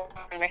an hour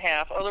and a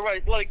half.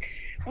 Otherwise, like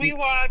we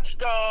watched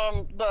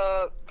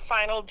the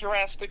final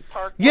Jurassic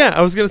Park. Yeah,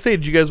 I was gonna say,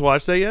 did you guys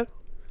watch that yet?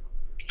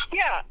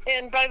 Yeah,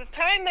 and by the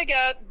time they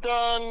got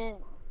done,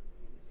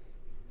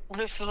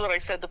 this is what I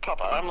said to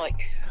Papa. I'm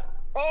like,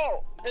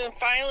 oh, and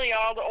finally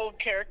all the old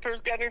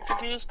characters got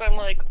introduced. I'm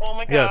like, oh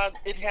my God,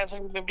 it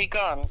hasn't even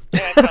begun.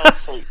 And I fell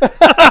asleep.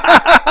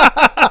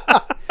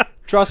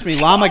 Trust me,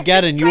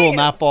 Llamageddon, you will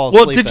not fall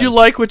asleep. Well, did you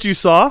like what you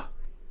saw?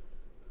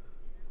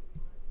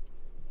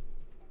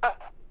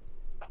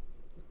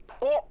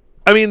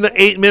 I mean, the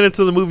 8 minutes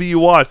of the movie you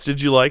watched,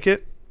 did you like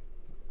it?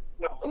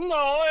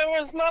 No, it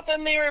was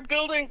nothing. They were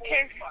building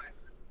characters.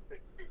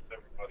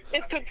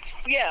 It took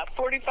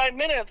 45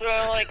 minutes, and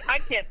I'm like, I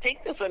can't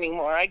take this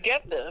anymore. I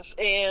get this,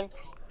 and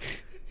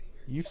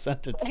you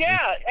sent it to me.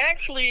 Yeah,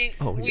 actually,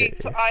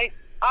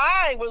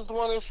 I was the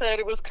one who said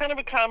it was kind of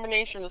a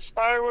combination of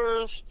Star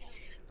Wars,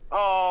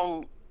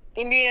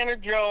 Indiana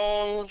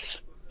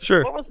Jones.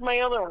 Sure. What was my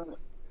other one?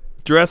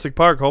 Jurassic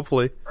Park,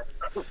 hopefully.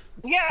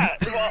 Yeah,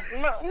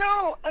 well,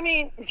 no, I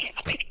mean,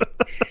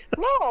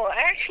 no,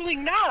 actually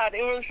not.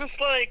 It was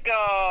just like,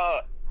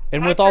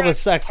 and with all the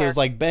sex, it was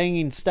like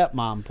banging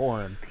stepmom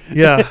porn.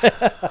 Yeah,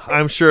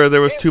 I'm sure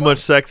there was too much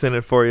sex in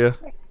it for you.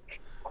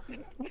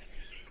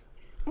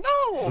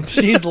 No.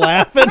 She's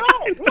laughing.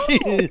 No,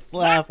 she's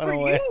laughing not for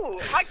away. You.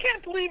 I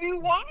can't believe you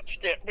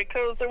watched it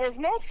because there was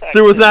no sex.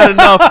 There was not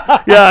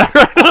enough. Yeah.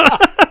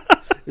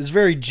 It's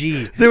very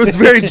G. It was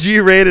very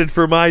G-rated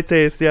for my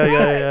taste.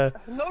 Yeah.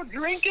 No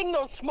drinking,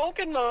 no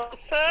smoking, no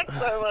sex.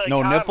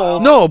 No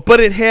nipples. No, but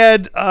it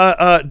had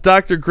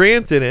Dr.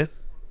 Grant in it.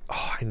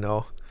 Oh, I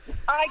know.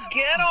 I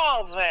get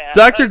all that.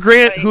 Dr.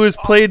 Grant, who is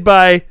played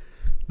by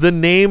the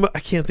name... I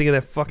can't think of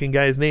that fucking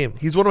guy's name.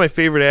 He's one of my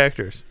favorite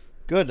actors.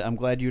 Good. I'm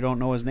glad you don't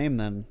know his name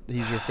then.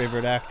 He's your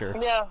favorite actor.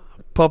 Yeah.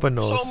 Papa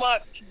knows. So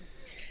much.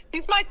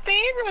 He's my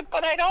favorite,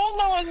 but I don't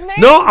know his name.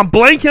 No, I'm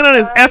blanking on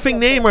his effing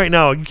name right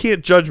now. You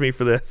can't judge me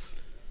for this.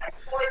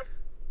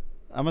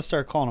 I'm going to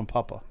start calling him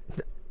Papa.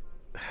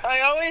 I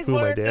always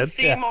wanted to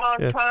see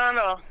Montana.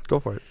 Yeah. Go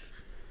for it.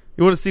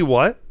 You want to see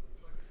what?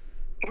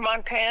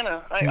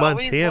 Montana. I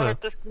always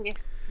wanted to see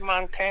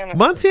Montana.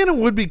 Montana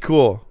would be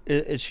cool.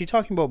 Is she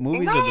talking about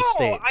movies or the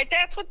state?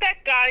 That's what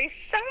that guy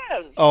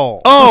says.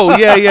 Oh,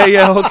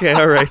 yeah. Okay,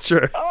 all right,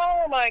 sure.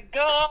 Oh my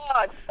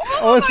God!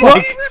 Oh, it's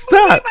like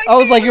stop. I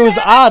was like, it was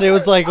odd. It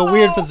was like a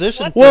weird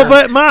position. Well,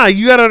 but Ma,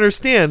 you gotta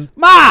understand.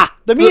 Ma,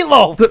 the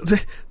meatloaf.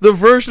 The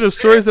version of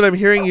stories that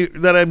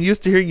I'm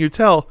used to hearing you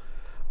tell,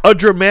 a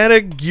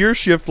dramatic gear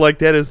shift like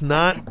that is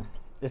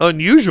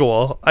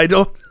unusual. I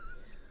don't.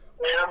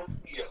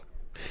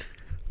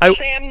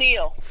 Sam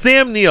Neill.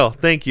 Sam Neill,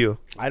 thank you.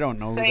 I don't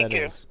know who that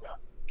is.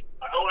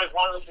 I always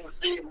wanted to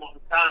see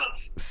Montana.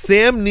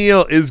 Sam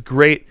Neill is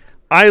great.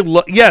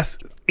 Yes.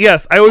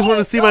 I always wanted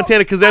to see Montana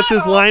because that's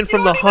his line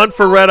from The Hunt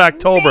for Red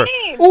October.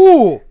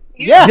 Ooh,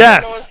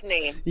 yes.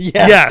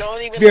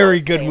 Yes.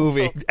 Very good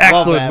movie.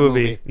 Excellent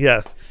movie.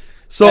 Yes.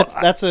 So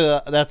that's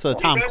a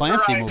Tom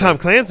Clancy movie. Tom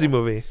Clancy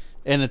movie.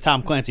 And a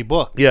Tom Clancy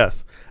book.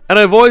 Yes. And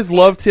I've always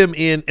loved him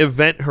in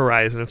Event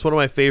Horizon. It's one of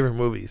my favorite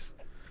movies.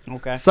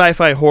 Okay.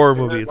 Sci-fi horror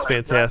movie. It's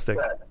fantastic.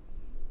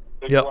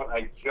 Yep. What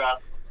I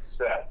just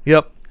said.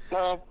 Yep.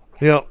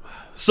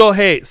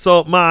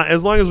 So Ma,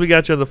 as long as we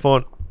got you on the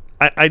phone,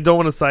 I don't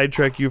want to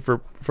sidetrack you for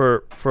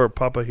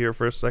Papa here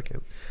for a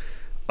second.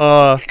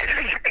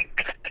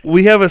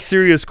 We have a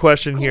serious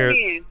question here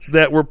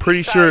that we're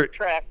pretty sure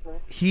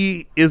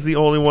he is the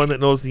only one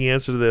that knows the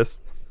answer to this.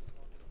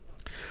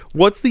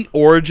 What's the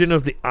origin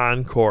of the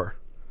encore?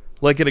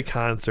 Like at a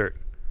concert.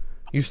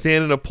 You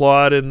stand and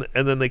applaud and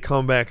then they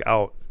come back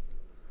out.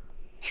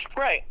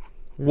 Right.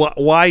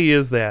 Why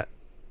is that?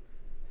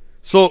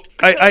 So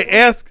I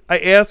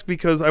ask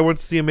because I went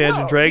to see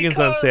Imagine Dragons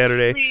on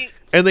Saturday,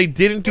 and they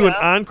didn't do an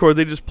encore.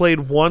 They just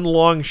played one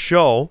long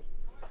show,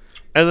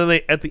 and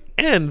then at the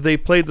end they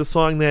played the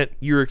song that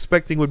you're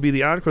expecting would be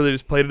the encore. They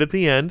just played it at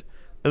the end,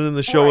 and then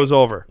the show was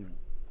over.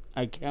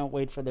 I can't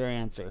wait for their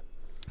answer.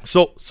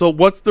 So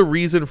what's the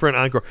reason for an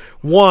encore?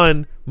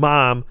 One,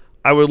 Mom,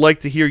 I would like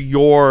to hear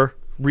your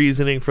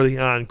reasoning for the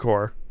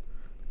encore,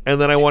 and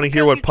then I want to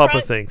hear what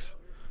Papa thinks.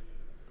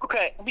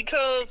 Okay,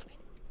 because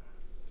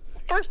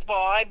first of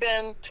all, I've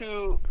been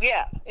to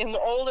in the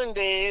olden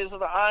days, the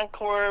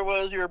encore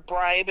was you're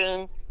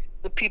bribing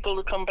the people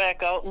to come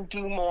back out and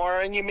do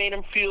more, and you made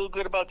them feel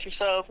good about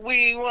yourself.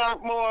 We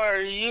want more.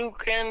 You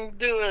can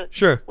do it.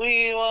 Sure.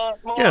 We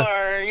want more.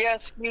 Yeah.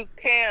 Yes, you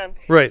can.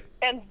 Right.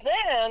 And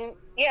then,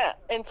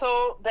 and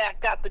so that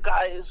got the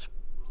guys,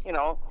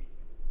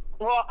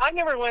 well, I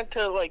never went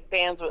to, like,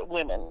 bands with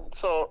women.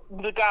 So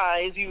the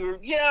guys, you were,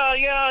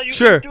 you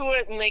Sure. can do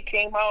it, and they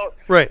came out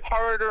Right.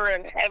 harder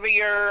and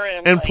heavier.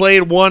 And like,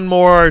 played one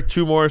more or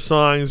two more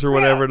songs or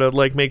whatever to,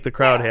 like, make the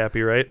crowd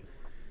happy, right?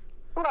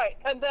 Right.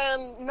 And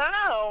then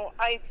now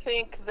I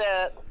think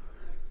that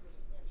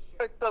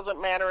it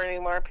doesn't matter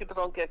anymore. People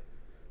don't get...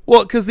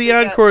 Well, because the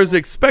encore is they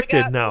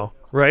expected got- now,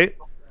 right?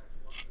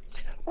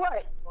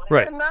 Right.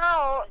 Right. And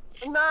now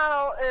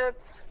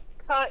it's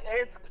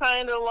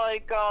kind of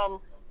like,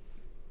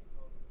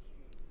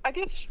 I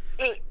guess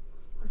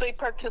they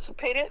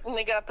participated and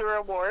they got their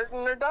award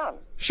and they're done.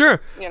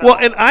 Sure. You know, Well,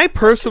 and I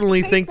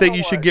personally take think the that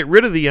you should award. get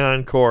rid of the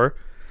encore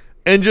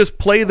and just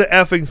play the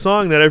effing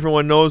song that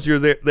everyone knows you're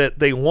there, that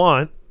they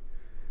want,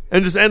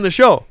 and just end the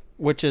show.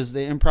 Which is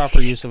the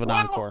improper use of an Well,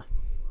 encore.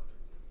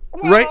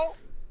 Right? Well,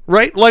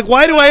 Right? Like,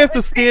 why do I have to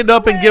it stand takes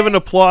up and give an away-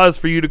 applause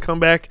for you to come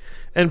back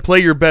and play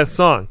your best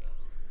song?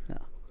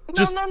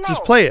 Just- no.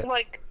 just play it.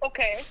 Like,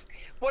 okay,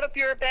 what if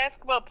you're a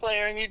basketball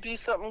player and you do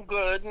something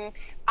good? And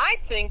I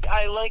think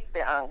I like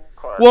the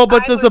encore. Well,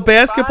 but I does a would-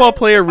 basketball if I-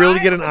 player if really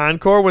I get an was-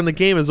 encore? When the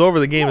game is over,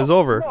 the game is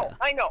over. No,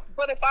 I know.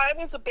 But if I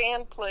was a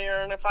band player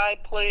and if I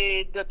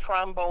played the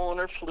trombone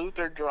or flute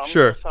or drums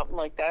Sure. or something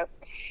like that,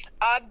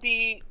 I'd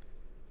be,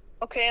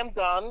 okay, I'm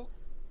done.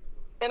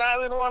 And I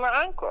would want an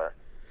encore.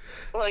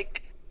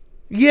 Like,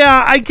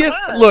 Yeah, I get.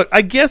 Come on. Look,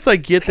 I guess I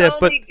get that, tell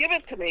but me, give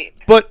it to me.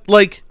 But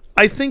like,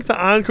 I think the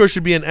encore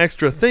should be an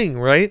extra thing,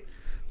 right?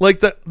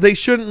 Like they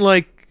shouldn't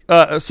like.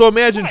 So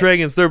Imagine Right.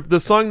 Dragons. The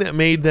song that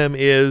made them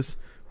is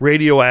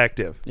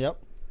Radioactive. Yep.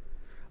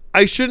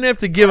 I shouldn't have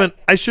to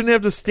I shouldn't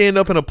have to stand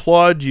up and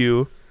applaud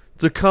you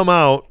to come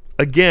out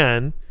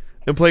again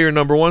and play your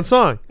number one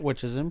song.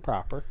 Which is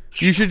improper.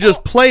 You should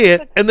just play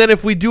it, and then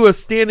if we do a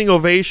standing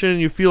ovation and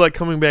you feel like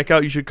coming back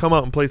out, you should come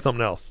out and play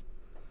something else.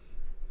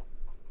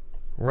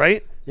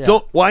 Right? Yeah.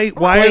 Don't why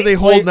are they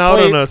holding out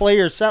on us? Play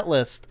your set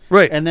list.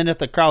 Right. And then if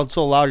the crowd's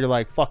so loud, you're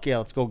like, fuck yeah,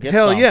 let's go get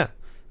Hell some. yeah.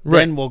 Right.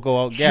 Then we'll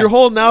go out get You're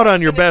holding out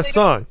on your And if best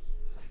they don't- song.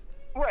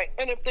 Right.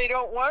 And if they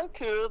don't want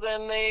to,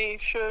 then they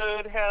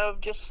should have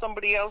just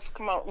somebody else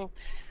come out and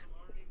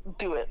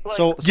do it. Like,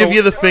 So- Give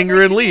you the or finger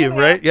they and can leave, have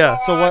right? Yeah.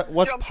 So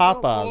what's jump through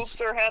Papa's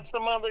hoops or have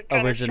some other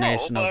kind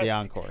origination of, of show, the but-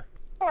 encore.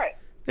 Right.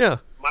 Yeah.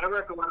 My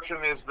recollection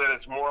is that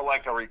it's more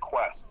like a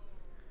request.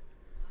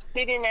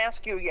 They didn't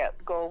ask you yet.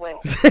 Go away.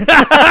 That's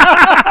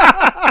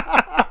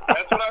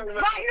what I It's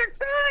remember. not your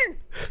turn.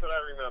 That's what I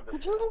remember.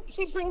 Did you?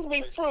 He brings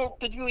me fruit.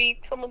 Did you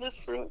eat some of this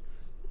fruit?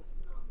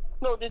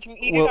 No. Did you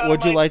eat it? out of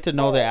Would you my like to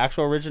know the bowl?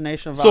 actual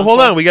origination of So hold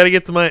encore? on, we gotta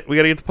get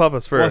to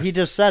Papa's first. Well, he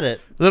just said it.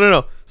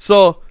 No.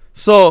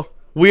 So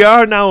we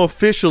are now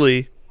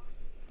officially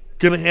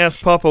gonna ask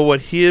Papa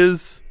what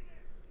his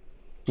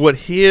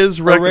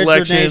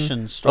recollection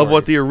Origination story. of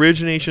what the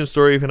origination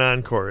story of an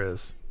encore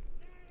is.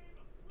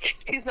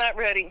 He's not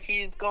ready.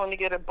 He's going to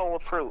get a bowl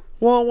of fruit.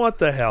 Well, what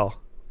the hell?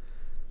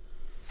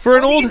 For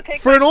an Well, he old can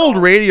take for an my old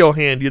phone. radio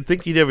hand, you'd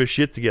think he'd have his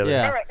shit together.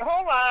 Yeah. All right,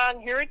 hold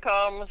on. Here he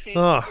comes.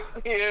 Ugh.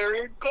 Here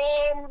he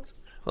comes.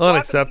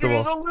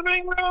 Unacceptable. Walking through the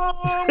living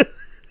room.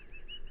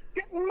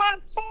 Getting my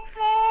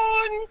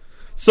phone.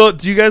 So,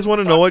 do you guys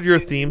want to know what your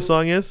theme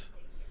song is?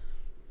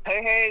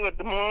 Hey, with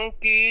the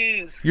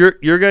monkeys.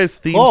 Your guys'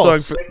 theme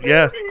Close. song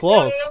for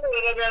Close.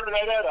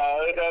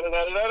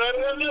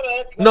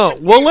 No,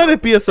 we'll let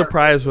it be a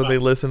surprise when they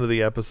listen to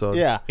the episode.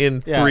 Yeah.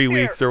 In Yeah. 3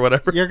 weeks or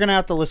whatever. You're gonna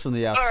have to listen to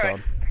the right.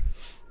 episode.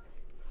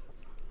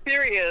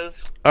 Here he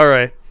is. All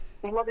right.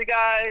 Love you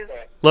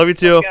guys. Love you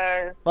too.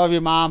 Guys. Love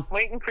you, Mom.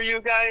 Waiting for you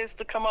guys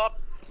to come up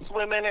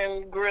swimming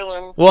and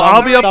grilling. Well,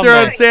 I'll be up there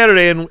on Someday.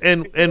 Saturday,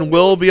 and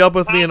Will will be up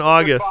with me in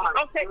August.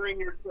 Okay. During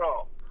your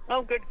show.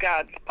 Oh, good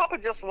God. Papa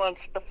just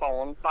wants the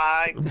phone.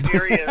 Bye.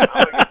 Here he is.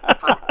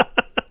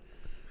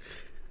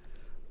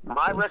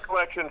 My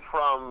recollection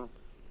from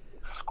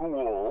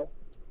school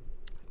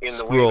in the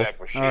School. Wayback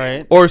Machine All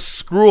right. Or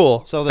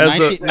Skrull, So the as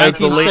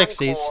the late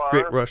 1960s.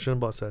 Great Russian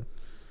boss said.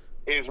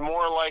 is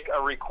more like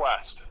a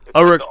request. It's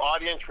A like re- the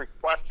audience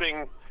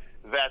requesting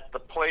that the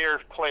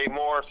players play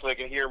more so they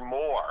can hear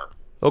more.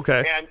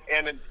 Okay.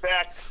 And in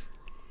fact,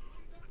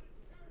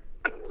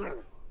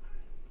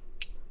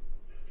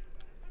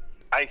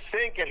 I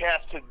think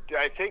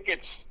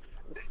it's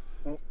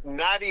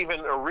not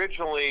even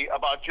originally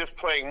about just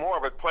playing more,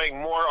 but playing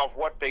more of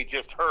what they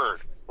just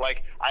heard.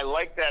 Like, I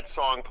like that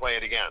song, play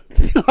it again.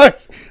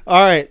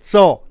 All right.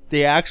 So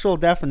the actual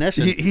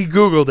definition. He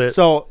Googled it.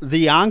 So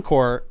the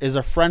encore is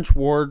a French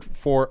word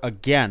for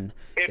again.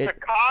 It's a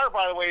car,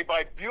 by the way,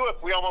 by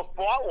Buick. We almost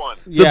bought one.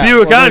 The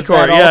Buick there's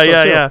Encore. that Yeah, also,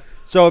 yeah, too. yeah.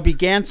 So it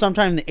began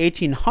sometime in the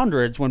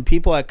 1800s when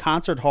people at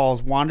concert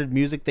halls wanted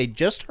music they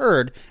just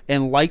heard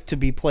and liked to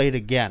be played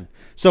again.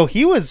 So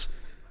he was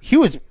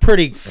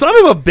pretty Son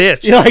of a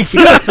bitch. like he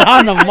was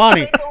on the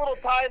money.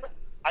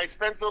 I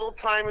spent a little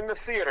time in the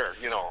theater,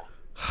 you know.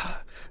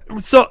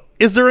 So,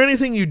 is there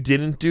anything you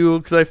didn't do?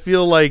 Because I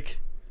feel like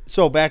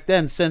So back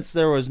then, since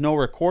there was no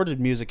recorded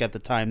music at the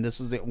time, this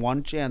was the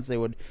one chance they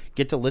would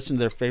get to listen to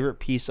their favorite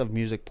piece of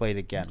music played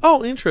again.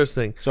 oh,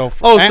 interesting. So,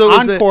 so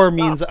is it- encore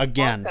means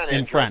again Kinda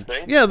in French.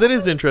 interesting. Yeah, that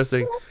is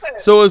interesting.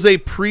 So it was a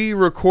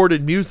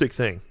pre-recorded music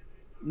thing.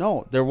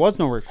 No, there was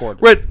no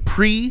recorded. Right,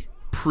 pre,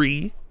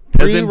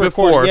 as in Pre-recorded.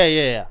 before.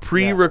 Yeah.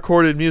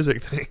 Pre-recorded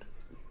music thing.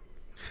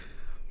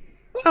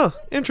 Oh,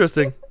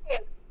 interesting.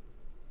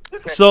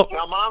 So,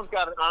 Now, Mom's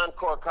got an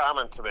encore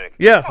comment to make.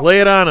 yeah,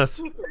 lay it on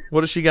us.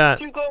 What does she got?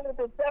 Do you go with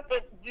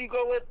do you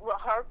go with the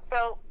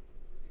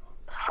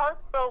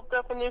heartfelt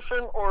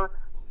definition or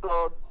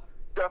the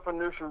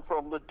definition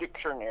from the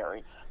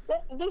dictionary?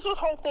 This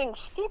whole thing's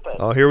stupid.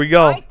 Oh, here we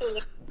go. I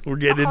think We're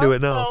getting into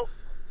it now.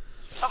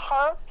 A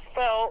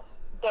heartfelt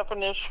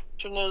definition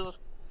is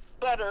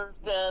better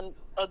than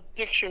a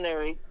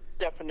dictionary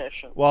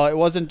definition. Well, it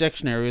wasn't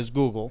dictionary; it was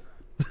Google.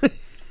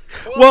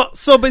 Well,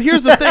 so, but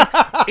here's the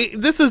thing.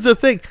 This is the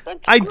thing.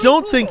 I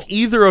don't think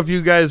either of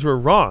you guys were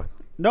wrong.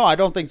 No, I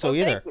don't think so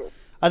either. Thank you.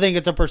 I think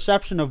it's a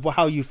perception of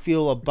how you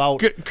feel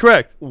about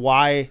Correct.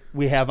 why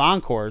we have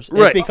encores. It's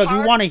Right. because we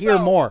want to hear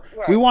more.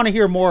 Right. We want to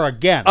hear more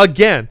again.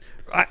 Again,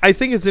 I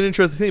think it's an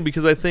interesting thing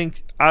because I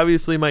think,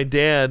 obviously, my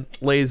dad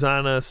lays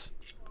on us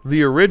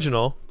the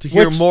original to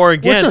hear more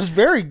again. Which is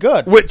very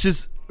good. Which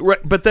is, right,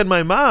 but then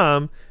my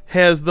mom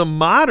has the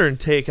modern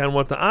take on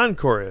what the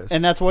encore is.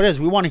 And that's what it is.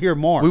 We want to hear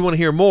more. we want to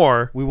hear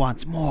more. We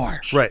want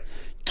more. Right.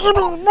 Give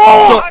me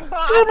more. I'm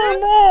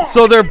modern.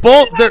 So they're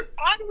both,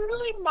 I'm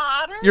really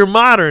modern. you're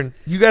modern.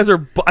 You guys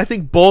are, I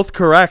think, both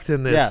correct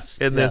in this, Yes,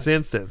 this yes.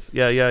 instance.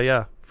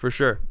 Yeah, for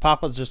sure.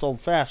 Papa's just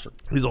old fashioned,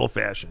 He's old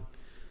fashioned.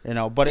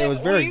 but it was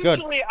very We good.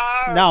 usually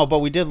are. No, but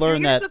we did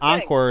learn Here's that the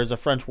thing. encore is a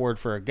French word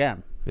for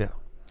again. Yeah.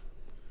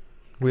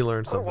 We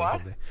learned something what?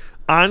 today.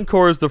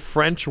 Encore is the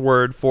French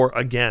word for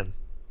again.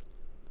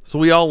 So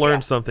we all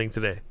learned Yeah. something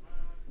today.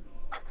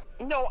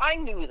 No, I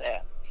knew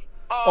that.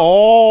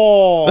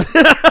 Oh,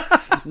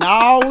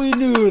 now we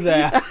knew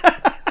that.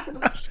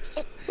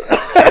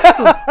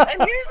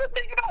 And here's the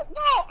thing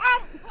about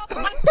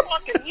I'm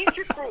fucking eat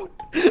your food.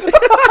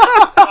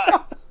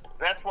 But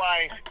that's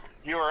why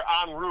you are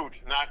en route,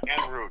 not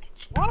en route.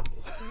 What?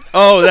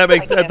 Oh,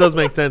 that does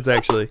make sense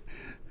actually.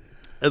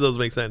 That does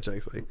make sense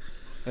actually.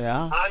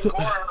 Yeah.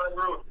 Encore en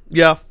route.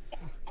 Yeah,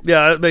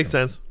 that makes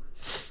sense.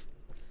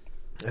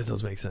 That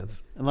does make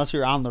sense. Unless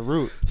you're on the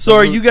route. So The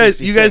are Route you guys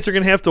 66. are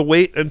gonna have to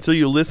wait until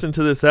you listen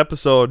to this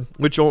episode,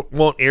 which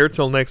won't air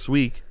till next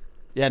week,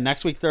 Yeah,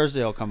 next week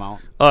Thursday will come out.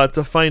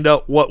 to find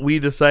out what we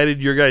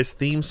decided your guys'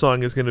 theme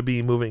song is gonna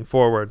be moving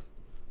forward.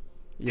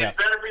 Yes.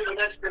 It better be the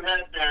Mexican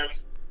hat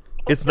dance.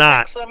 It's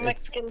not. It's a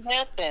Mexican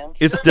hat dance.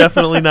 It's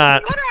definitely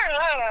not.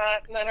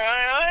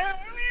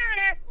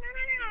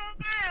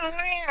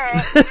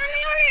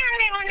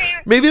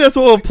 Maybe that's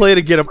what we'll play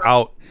to get them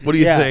out. What do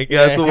you Yeah, think?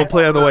 yeah, That's what we'll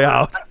play on the way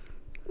out.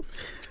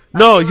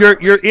 No, your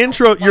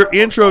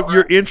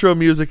intro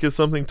music is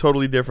something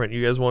totally different.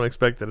 You guys won't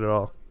expect it at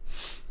all.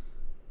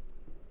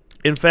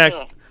 In fact,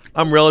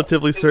 I'm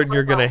relatively certain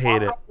you're gonna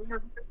hate it.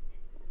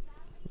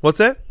 What's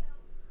that?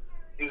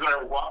 Is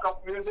there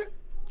walk-up music?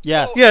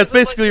 Yes. Yeah, it's Is it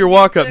like basically the your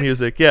walk-up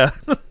music? music.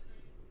 Yeah,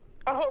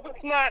 I hope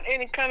it's not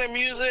any kind of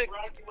music.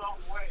 Rocky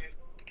Mountain Way.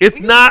 it's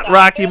not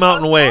Rocky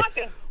Mountain Way,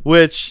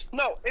 which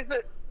No,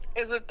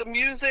 is it the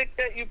music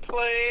that you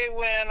play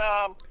when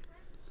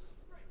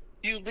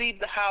you leave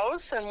the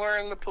house and we're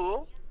in the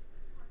pool?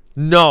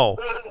 no,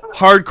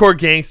 hardcore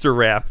gangster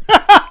rap.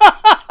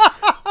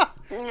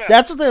 Yeah.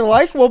 That's what they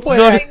like. We'll play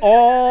No. that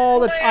all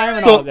the time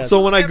in So August.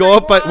 so when I go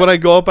up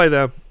by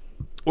them,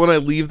 when I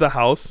leave the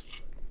house,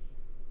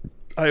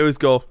 I always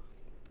go,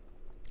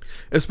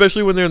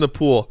 especially when they're in the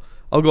pool,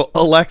 I'll go,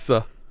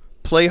 Alexa,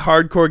 play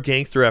hardcore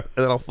gangster rap,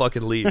 and then I'll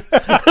fucking leave.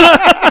 At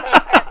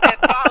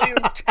volume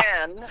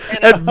 10.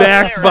 And At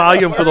max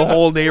volume for the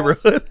whole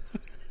neighborhood.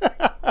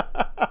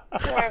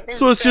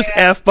 So it's just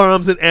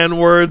F-bombs and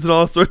N-words and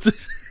all sorts of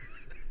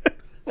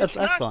That's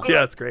not excellent. good.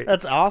 Yeah, it's great.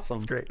 That's awesome.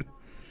 It's great.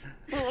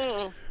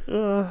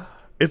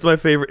 It's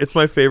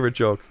my favorite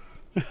joke.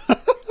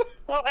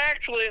 Well,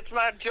 actually, it's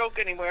not a joke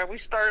anymore. We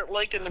started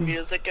liking the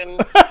music, and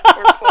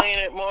we're playing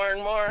it more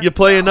and more. You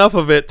play enough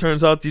of it,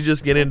 turns out you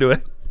just get into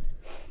it.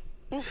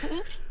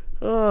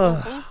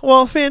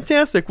 Well,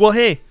 fantastic. Well,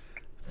 hey,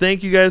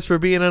 thank you guys for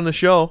being on the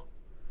show.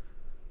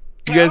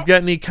 You guys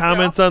got any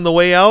comments on the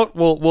way out?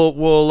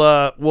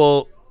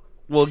 We'll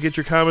get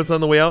your comments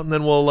on the way out, and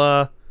then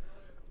we'll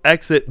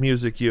exit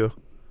music you.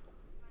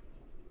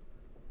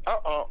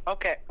 Uh-oh.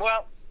 Okay.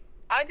 Well,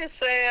 I just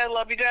say I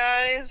love you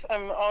guys.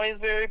 I'm always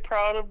very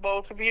proud of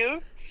both of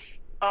you.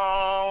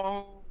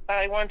 I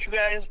I want you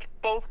guys to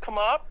both come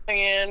up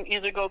and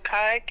either go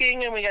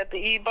kayaking, and we got the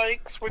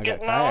e-bikes we're I got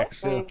getting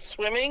kayaks, out, too. and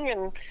swimming,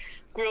 and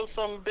grill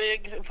some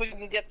if we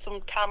can get some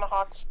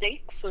tomahawk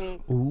steaks, and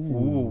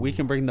Ooh, we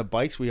can bring the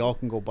bikes. We all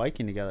can go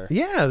biking together.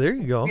 Yeah, there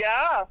you go.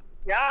 yeah,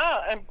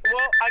 and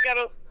well, I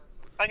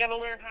gotta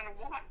learn how to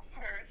walk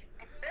first.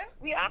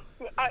 Yeah,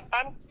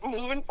 I'm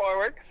moving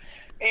forward,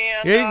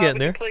 and Yeah, you're getting we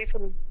there. can play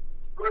some.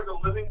 We're the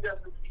living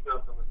definition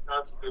of the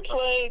Wisconsin State Park.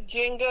 Play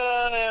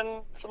Jenga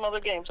and some other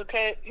games.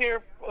 Okay,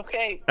 here.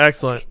 Okay.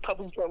 Excellent.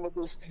 Puppy's done with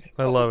this.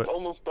 I love Puppy's it.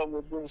 Almost done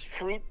with this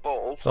fruit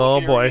bowl. So Oh,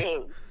 here boy. it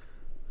is.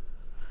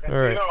 And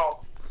All right. you know,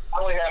 I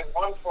only had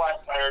one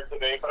flat tire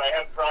today, but I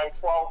had to drive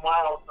 12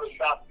 miles to the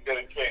shop to get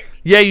it changed.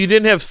 Yeah, you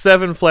didn't have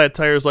 7 flat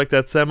tires like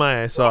that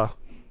semi I saw.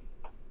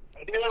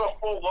 I did have a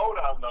full load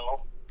on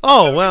though.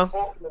 Oh,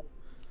 well.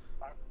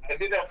 I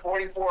did have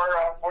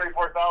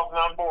 44,000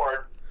 on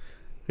board.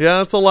 Yeah,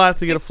 that's a lot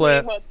to get a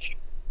flat.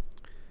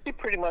 He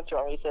pretty much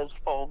always has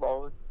full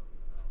load.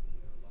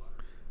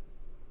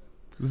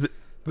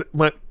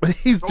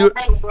 He's doing.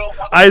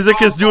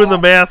 Isaac is doing the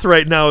math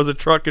right now as a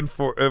truck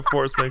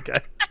enforcement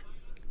guy.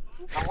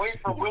 I'm waiting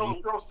for Will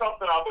to throw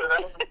something out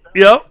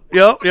there.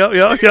 Yep.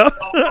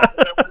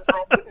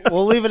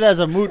 We'll leave it as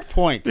a moot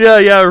point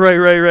Yeah,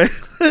 right.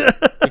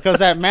 because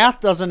that math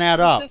doesn't add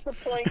I'm up.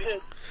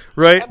 disappointed.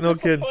 Right? I'm No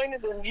kidding.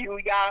 disappointed in you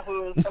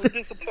yahoos. I'm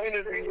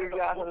disappointed in you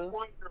yahoos.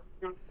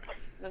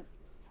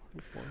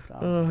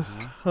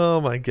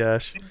 Oh my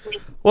gosh.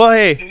 Well,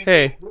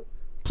 hey.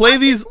 Play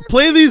these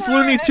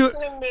Looney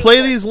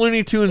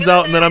Tunes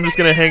out, and then I'm just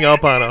gonna hang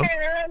up on them.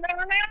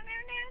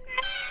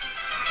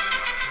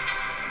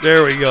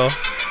 There we go.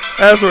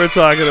 That's what we're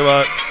talking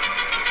about.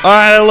 All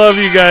right, I love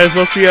you guys.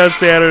 I'll see you on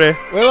Saturday.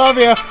 We love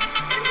you.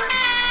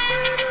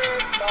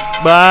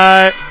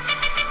 Bye.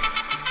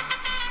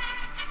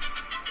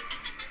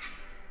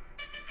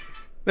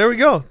 There we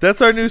go.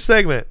 That's our new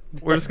segment.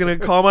 We're just going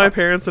to call my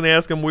parents and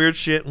ask them weird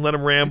shit and let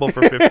them ramble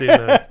for 15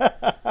 minutes.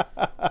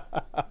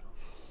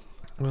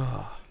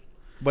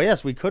 But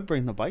yes, we could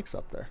bring the bikes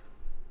up there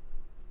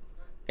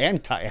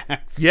and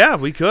kayaks. Yeah,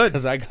 we could.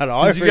 Because I got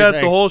all. 'Cause you got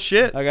the whole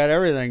shit. I got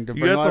everything to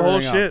You bring. got the whole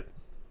everything up. shit.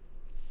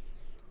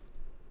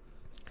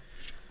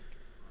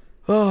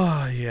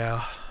 Oh,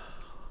 yeah.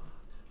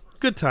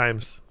 Good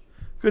times.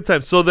 Good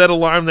times. So that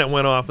alarm that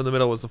went off in the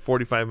middle was the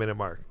 45-minute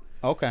mark.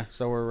 Okay,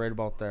 so we're right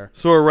about there.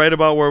 So we're right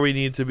about where we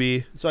need to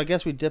be. So I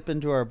guess we dip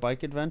into our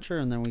bike adventure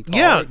and then we call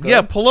Yeah, it good?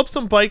 yeah. Pull up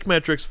some bike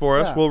metrics for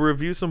us. Yeah. We'll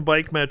review some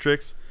bike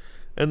metrics,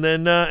 and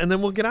then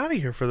we'll get out of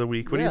here for the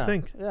week. What do you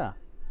think? Yeah.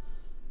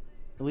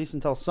 At least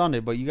until Sunday,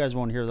 but you guys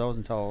won't hear those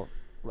until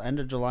end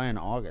of July and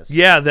August.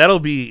 Yeah,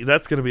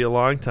 that's going to be a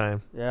long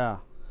time. Yeah.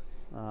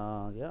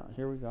 Yeah,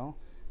 here we go.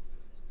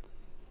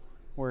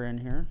 We're in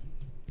here.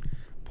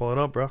 Pull it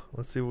up, bro.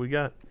 Let's see what we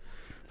got.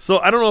 So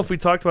I don't know if we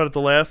talked about it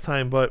the last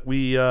time, but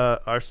we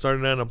are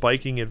starting on a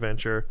biking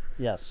adventure,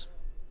 Yes.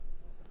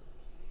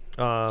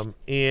 and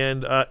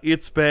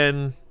it's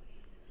been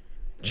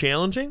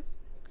challenging,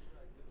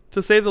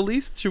 to say the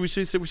least. Should we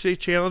say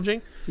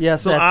challenging?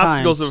 Yes, Some at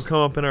obstacles times. have come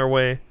up in our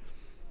way.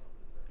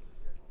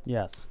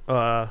 Yes.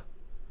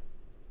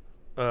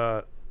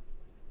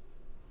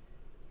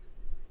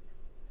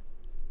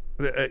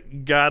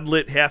 God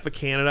lit half of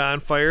Canada on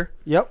fire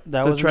Yep,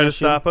 that to was try an to issue.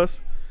 stop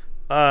us.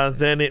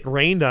 Then it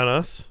rained on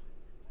us.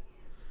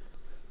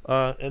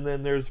 And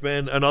then there's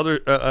been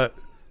another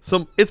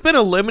it's been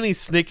a Lemony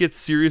Snicket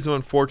series of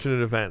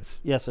unfortunate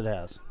events. Yes, it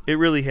has. It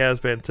really has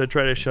been, to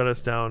try to shut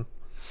us down.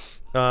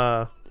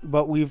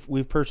 But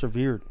we've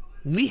persevered.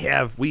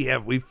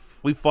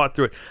 We fought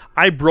through it.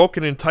 I broke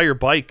an entire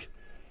bike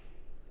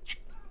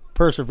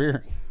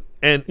Persevering.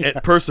 and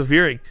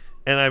persevering,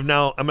 and I'm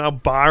now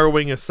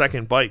borrowing a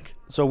second bike.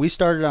 So we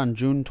started on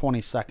June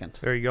 22nd.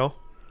 There you go.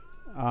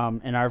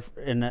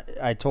 And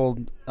I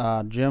told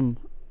Jim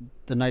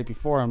the night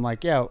before, I'm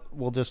like, yeah,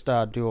 we'll just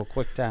do a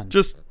quick 10.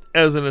 Just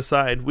as an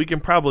aside, we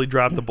can probably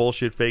drop the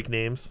bullshit fake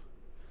names.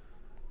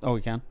 Oh,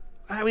 we can?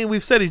 I mean,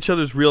 we've said each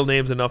other's real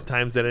names enough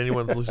times that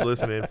anyone who's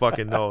listening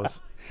fucking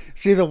knows.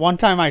 See, the one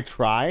time I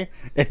try,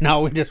 and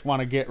now we just want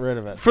to get rid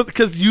of it.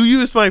 Because you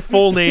used my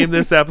full name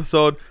this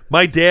episode.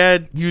 My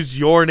dad used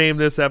your name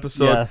this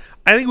episode. Yes.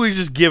 I think we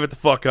just give it the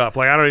fuck up.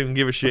 Like, I don't even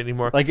give a shit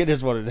anymore. Like, it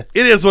is what it is.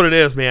 It is what it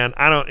is, man.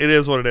 It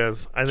is what it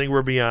is. I think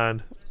we're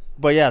beyond.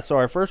 But yeah, so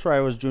our first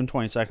ride was June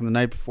 22nd. The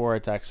night before, I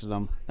texted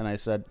him, and I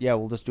said, yeah,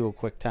 we'll just do a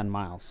quick 10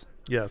 miles.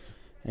 Yes.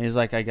 And he's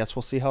like, I guess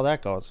we'll see how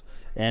that goes.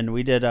 And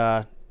we did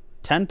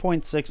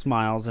 10.6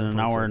 miles in an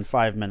hour and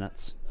 5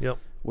 minutes. Yep.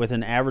 With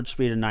an average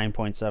speed of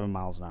 9.7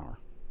 miles an hour.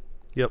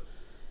 Yep.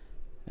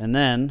 And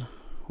then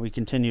we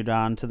continued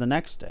on to the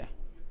next day.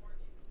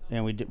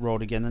 And we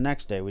rode again the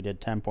next day. We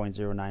did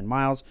 10.09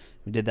 miles.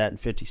 We did that in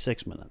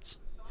 56 minutes.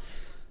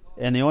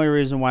 And the only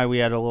reason why we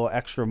had a little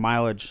extra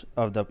mileage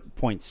of the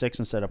 0.6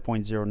 instead of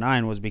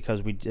 0.09 was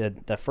because we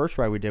did, that first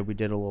ride we did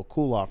a little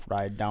cool-off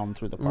ride down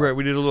through the park. Right,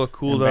 we did a little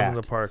cool And down in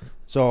back. the park.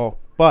 So,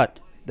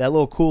 but that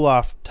little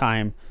cool-off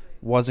time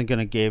wasn't going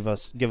to give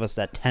us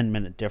that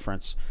 10-minute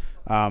difference.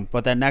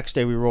 But that next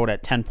day we rode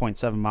at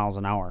 10.7 miles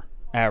an hour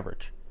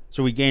average.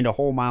 So we gained a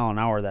whole mile an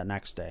hour that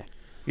next day.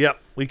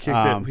 Yep, we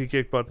kicked We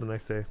kicked butt the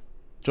next day.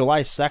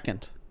 July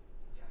 2nd,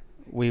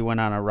 we went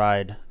on a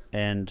ride,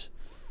 and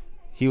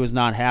he was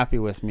not happy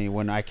with me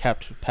when I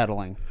kept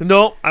pedaling.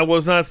 No, I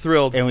was not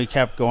thrilled. And we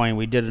kept going.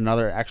 We did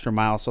another extra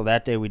mile. So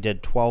that day we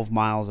did 12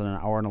 miles in an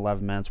hour and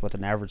 11 minutes with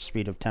an average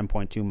speed of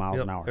 10.2 miles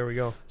Yep, an hour. there we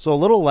go. So a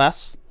little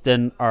less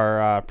than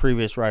our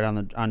previous ride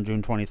on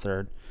June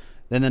 23rd.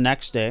 Then the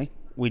next day,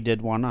 we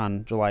did one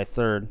on July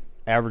 3rd,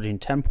 averaging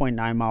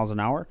 10.9 miles an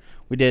hour.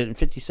 We did it in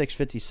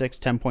 56.56,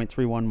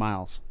 10.31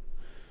 miles,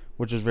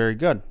 which is very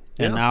good.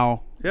 And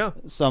now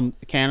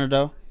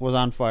Canada was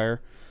on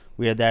fire.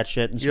 We had that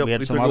shit, and so we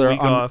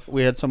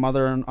had some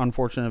other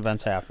unfortunate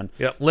events happen.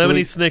 Yep,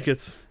 Lemony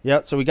Snickets.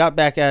 Yep, so we got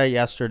back at it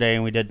yesterday,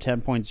 and we did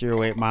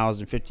 10.08 miles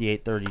in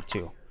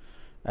 58.32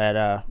 at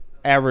a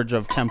average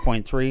of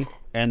 10.3.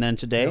 And then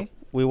today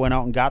we went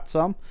out and got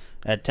some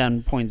at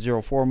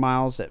 10.04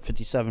 miles at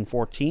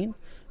 57.14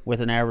 with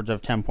an average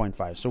of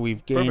 10.5. So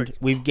we've gained. Perfect.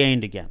 We've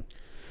gained again.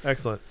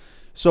 Excellent.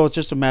 So it's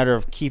just a matter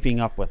of keeping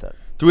up with it.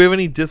 Do we have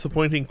any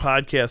disappointing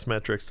podcast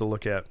metrics to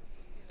look at?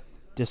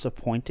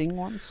 Disappointing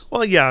ones?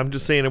 Well, yeah, I'm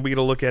just saying, are we going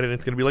to look at it and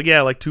it's going to be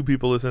like 2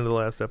 people listened to the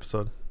last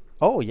episode.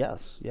 Oh,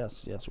 yes.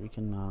 We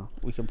can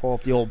pull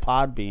up the old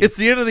Podbean. It's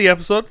the end of the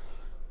episode.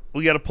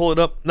 We got to pull it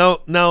up.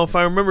 Now, if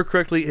I remember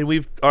correctly, and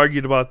we've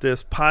argued about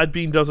this,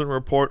 Podbean doesn't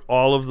report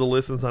all of the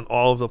listens on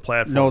all of the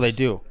platforms. No, they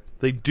do.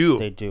 They do.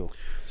 They do.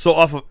 So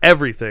off of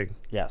everything.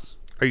 Yes.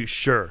 Are you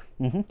sure?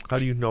 Mm-hmm. How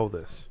do you know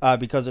this?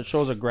 Because it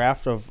shows a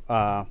graph of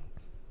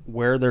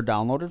where they're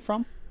downloaded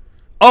from.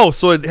 Oh,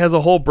 so it has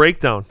a whole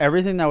breakdown.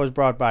 Everything that was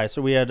brought by.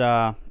 So we had,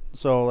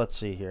 so let's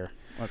see here.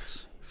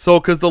 So,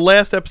 because the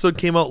last episode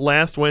came out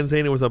last Wednesday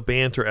and it was a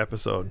banter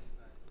episode.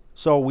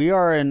 So we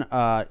are in,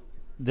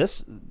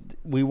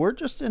 we were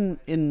just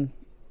in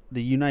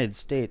the United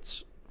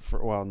States. We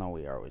are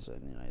always in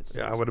the United States.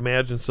 Yeah, I would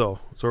imagine so.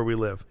 That's where we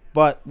live.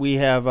 But we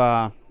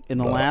have, in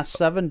the last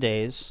 7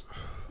 days,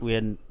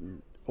 we're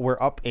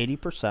up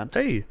 80%.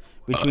 Hey.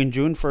 Between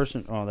June 1st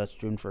and, that's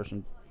June 1st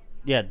and,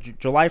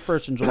 July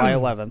 1st and July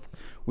 11th,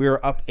 we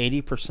were up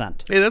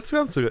 80%. Hey, that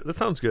sounds good. That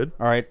sounds good.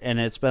 All right, and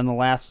it's been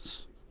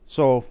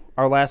so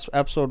our last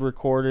episode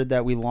recorded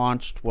that we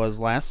launched was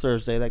last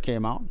Thursday that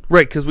came out.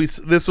 Right, because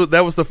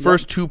that was the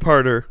first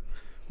two-parter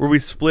where we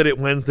split it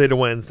Wednesday to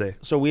Wednesday.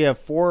 So we have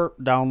 4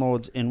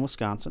 downloads in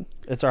Wisconsin.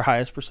 It's our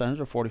highest percentage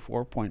of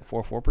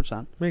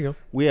 44.44%. There you go.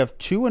 We have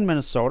 2 in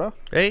Minnesota.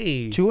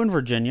 Hey. 2 in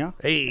Virginia.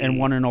 Hey. And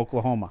 1 in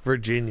Oklahoma.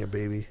 Virginia,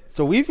 baby.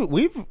 So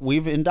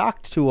we've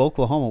indocked to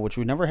Oklahoma, which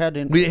we never had.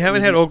 We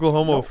haven't had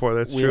Oklahoma before.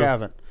 That's true. We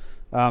haven't.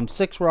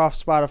 6 were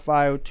off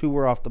Spotify, 2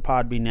 were off the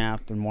Podbean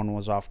app, and 1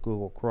 was off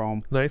Google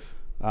Chrome. Nice.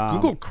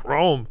 Google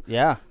Chrome.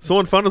 Yeah.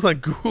 Someone found us on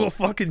Google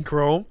fucking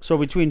Chrome. So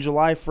between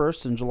July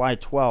 1st and July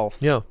 12th.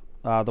 Yeah.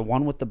 The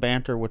one with the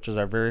banter, which is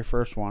our very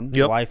first one,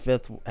 yep. July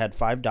 5th, had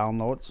 5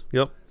 downloads.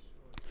 Yep.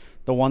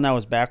 The one that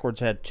was backwards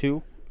had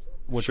 2,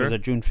 which was a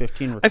June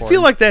 15 recording. I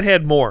feel like that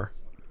had more.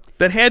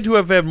 That had to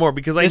have had more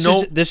because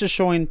this is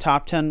showing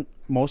top 10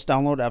 most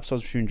downloaded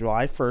episodes between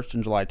July 1st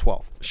and July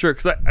 12th. Sure,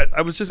 because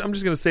I'm just going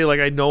to say, like,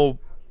 I know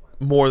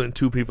more than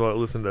 2 people that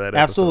listen to that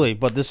episode. Absolutely,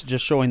 but this is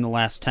just showing the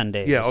last 10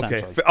 days. Yeah,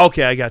 okay.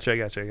 Okay, I got you.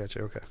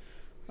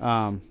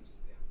 Okay.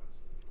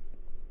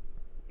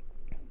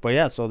 But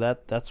yeah, so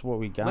that's what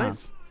we got.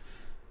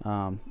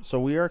 Nice. So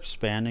we are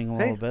expanding a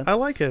little bit. I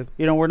like it.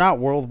 We're not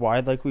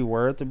worldwide like we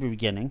were at the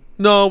beginning.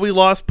 No, we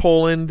lost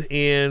Poland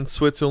and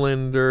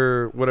Switzerland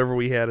or whatever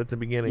we had at the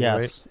beginning,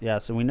 right?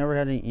 Yes, and we never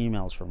had any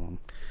emails from them.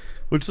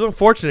 Which is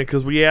unfortunate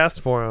because we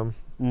asked for them.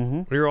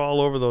 Mm-hmm. We were all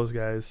over those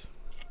guys.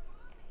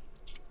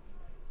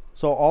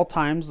 So all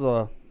times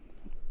the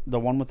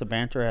one with the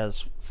banter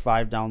has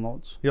 5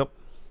 downloads. Yep.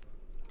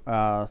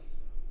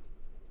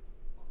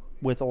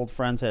 With Old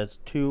Friends has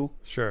 2.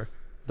 Sure.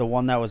 The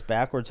one that was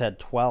backwards had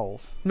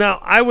 12. Now,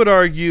 I would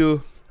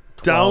argue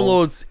 12.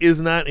 Downloads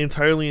is not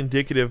entirely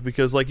indicative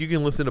because, like, you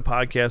can listen to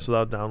podcasts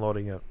without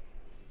downloading it.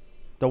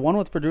 The one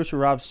with producer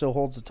Rob still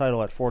holds the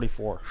title at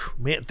 44.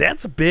 Man,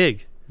 that's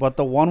big. But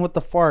the one with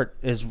the fart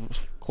is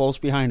close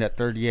behind at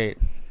 38.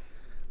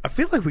 I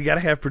feel like we got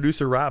to have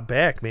producer Rob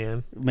back,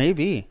 man.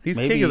 Maybe. He's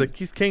king of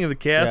the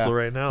castle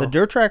right now. The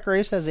Dirt Track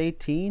Race has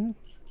 18.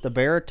 The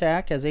Bear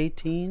Attack has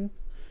 18.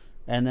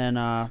 And then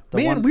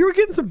we were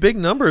getting some big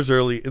numbers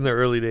in the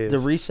early days. The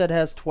Reset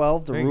has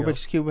 12. The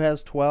Rubik's go. Cube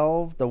has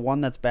 12. The one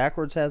that's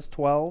backwards has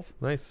 12.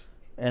 Nice.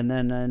 And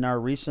then in our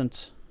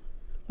recent...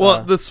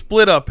 the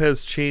split up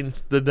has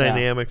changed the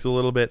dynamics a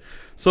little bit.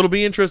 So it'll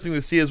be interesting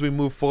to see as we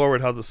move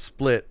forward how the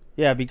split...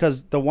 Yeah,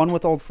 because the one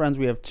with Old Friends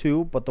we have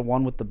 2, but the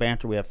one with the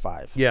banter we have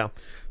 5. Yeah.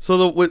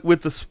 So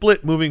with the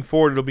split moving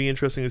forward, it'll be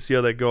interesting to see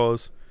how that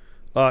goes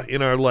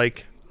in our,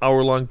 like,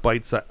 hour-long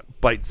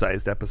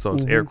bite-sized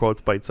episodes, air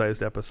quotes,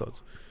 bite-sized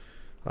episodes.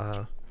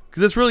 Because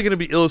it's really going to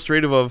be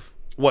illustrative of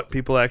what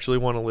people actually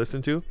want to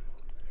listen to.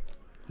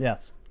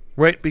 Yes.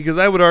 Right? Because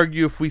I would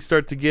argue if we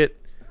start to get,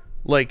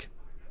 like,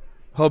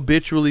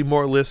 habitually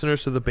more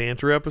listeners to the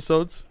banter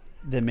episodes,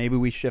 then maybe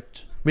we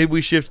shift. Maybe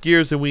we shift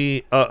gears and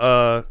we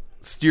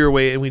steer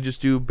away and we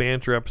just do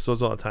banter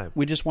episodes all the time.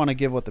 We just want to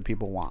give what the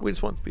people want. We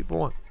just want what people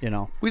want. You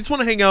know. We just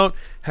want to hang out,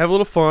 have a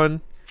little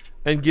fun,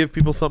 and give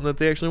people something that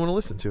they actually want to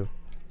listen to.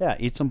 Yeah,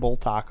 eat some bull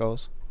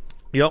tacos.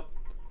 Yep.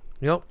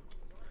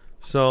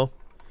 So,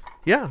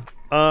 yeah.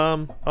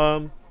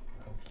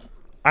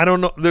 I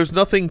don't know. There's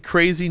nothing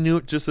crazy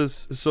new. Just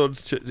as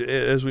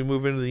we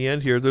move into the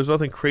end here, there's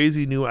nothing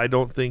crazy new. I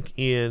don't think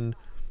in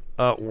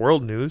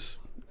world news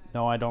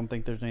No, I don't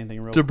think there's anything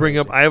real to bring crazy.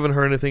 up. I haven't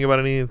heard anything about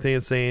anything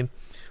insane.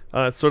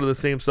 It's sort of the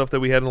same stuff that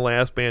we had in the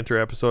last banter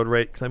episode,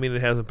 right? Because I mean,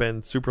 it hasn't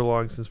been super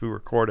long since we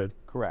recorded.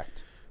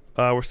 Correct.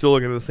 We're still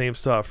looking at the same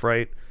stuff,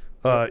 right?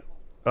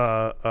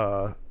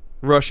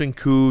 Russian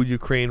coup,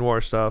 Ukraine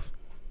war stuff.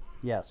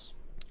 Yes.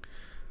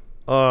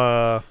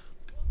 Biden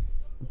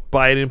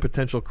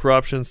potential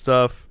corruption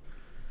stuff.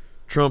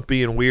 Trump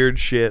being weird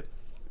shit.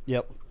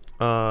 Yep.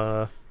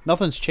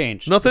 Nothing's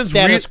changed. Nothing's It's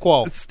status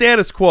quo. It's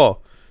status quo.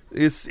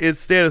 It's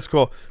status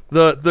quo.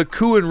 The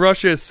coup in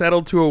Russia is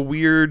settled to a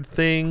weird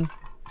thing,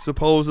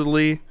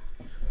 supposedly.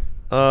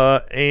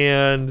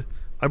 And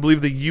I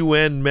believe the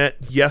UN met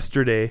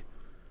yesterday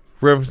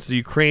for reference to the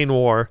Ukraine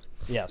war.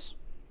 Yes.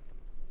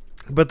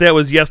 But that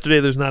was yesterday.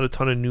 There's not a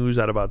ton of news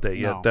out about that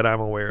yet that I'm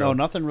aware No, of.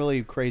 nothing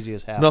really crazy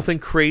has happened. Nothing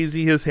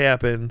crazy has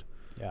happened.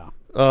 Yeah.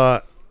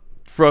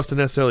 For us to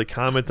necessarily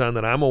comment on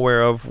that I'm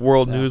aware of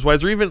world news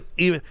wise, or even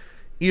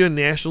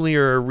nationally,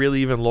 or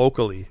really even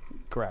locally.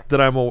 Correct. That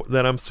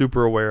I'm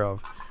super aware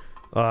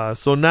of.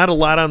 So not a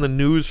lot on the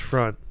news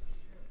front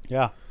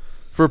Yeah.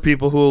 for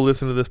people who will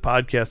listen to this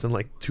podcast in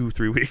like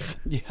 2-3 weeks.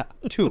 Yeah.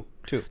 Two.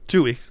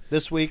 2 weeks.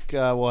 This week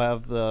we'll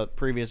have the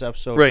previous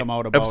episode Right. come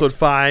out about Episode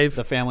 5.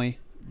 the family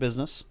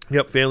business,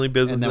 Yep. Family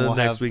business. and then we'll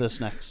next have week. this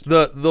next.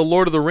 The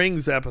Lord of the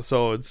Rings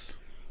episodes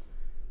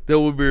that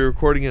we'll be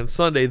recording on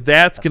Sunday.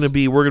 That's we're gonna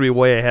be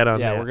way ahead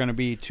on that. Yeah, we're going to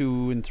be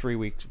 2 and 3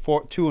 weeks.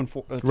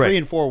 3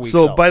 and 4 weeks.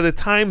 So out. by the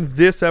time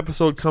this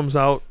episode comes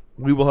out,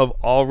 we will have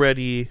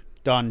already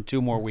done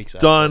 2 more weeks.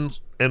 done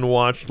episodes. and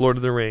watched Lord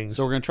of the Rings.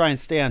 So we're going to try and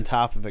stay on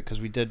top of it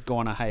because we did go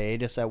on a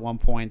hiatus at one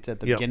point at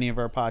the beginning of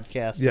our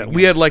podcast. Yeah, And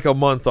we had like a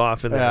month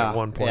off in that yeah, at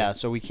one point. Yeah,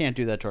 so we can't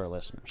do that to our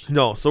listeners.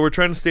 No, so we're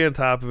trying to stay on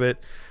top of it,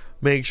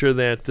 make sure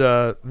that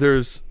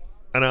there's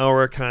an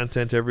hour of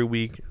content every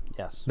week.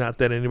 Yes. Not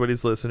that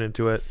anybody's listening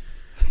to it.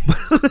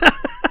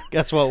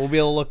 Guess what? We'll be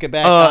able to look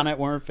back on it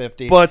when we're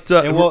 50. But,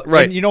 and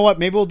right. and you know what?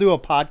 Maybe we'll do a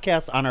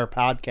podcast on our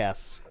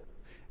podcasts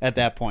at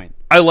that point.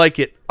 I like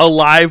it. A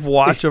live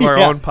watch of our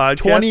Yeah, own podcast.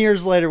 20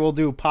 years later, we'll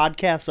do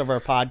podcasts of our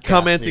podcast.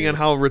 commenting on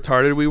how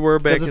retarded we were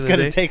back in it's the going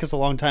day. to take us a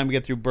long time to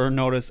get through Burn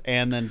Notice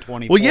and then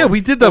 24. Well, yeah,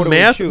 we did the What do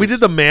math. We choose? did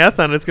the math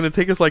on it. It's going to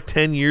take us like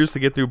 10 years to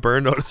get through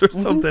Burn Notice or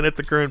something at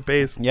the current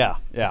pace. Yeah.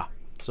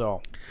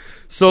 So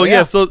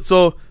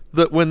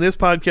When this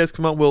podcast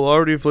comes out, we'll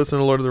already have listened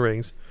to Lord of the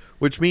Rings,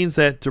 which means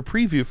that to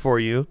preview for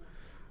you,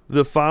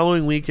 the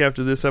following week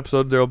after this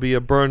episode, there will be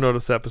a Burn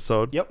Notice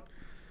episode. Yep.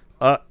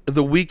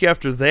 The week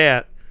after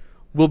that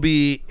will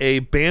be a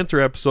banter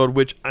episode,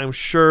 which I'm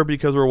sure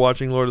because we're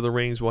watching Lord of the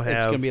Rings, we'll have.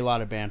 It's going to be a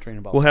lot of bantering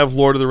about. We'll have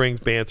Lord of the Rings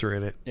banter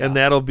in it, Yeah. and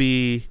that'll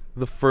be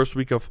the first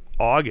week of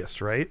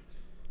August, right?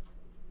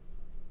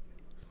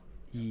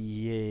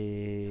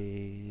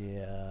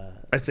 Yeah.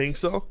 I think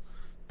so.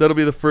 That'll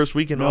be the first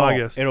week in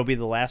August. It'll be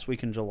the last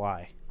week in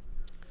July.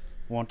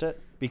 Won't it?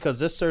 Because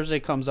this Thursday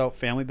comes out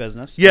Family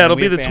Business. Yeah, and it'll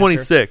we be have the banter,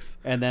 26th.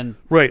 And then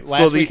Right, so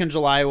last the- week in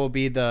July will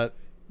be the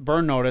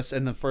Burn Notice,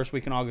 and the first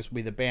week in August will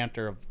be the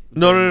banter of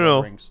No. Lord of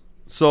the Rings.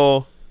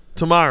 So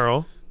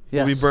tomorrow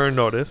will be Yes. Burn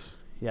Notice.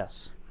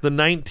 Yes. The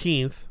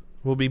 19th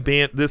will be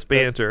this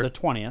banter. The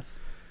 20th.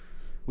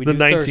 We The do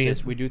 19th.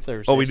 Thursdays. We do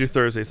Thursdays. Oh, we do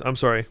Thursdays. I'm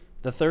sorry.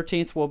 The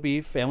 13th will be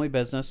Family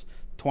Business.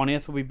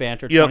 20th will be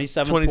banter. Yep.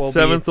 27th will be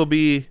will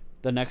be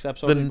the next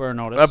episode. the will be Burn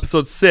Notice.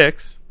 episode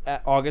 6.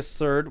 August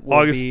 3rd will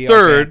August be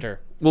 3rd banter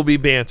will be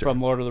banter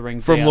from Lord of the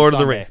Rings. from Day on Lord of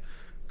the Sunday.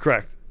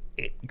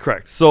 Rings.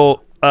 Correct.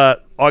 So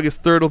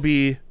August 3rd will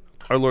be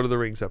our Lord of the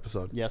Rings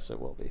episode. Yes, it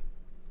will be.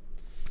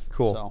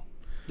 Cool. So,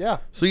 yeah.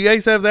 So you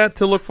guys have that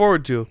to look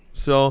forward to.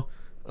 So,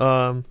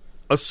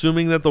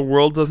 assuming that the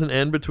world doesn't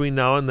end between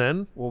now and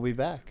then, We'll be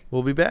back.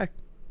 we'll be back.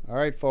 All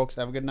right, folks.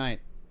 Have a good night.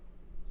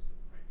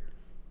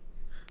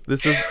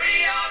 This is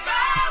Carry on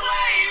my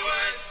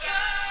wayward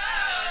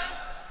son.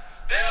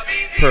 There'll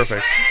be peace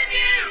Perfect. when you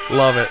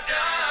Love are it.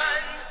 done.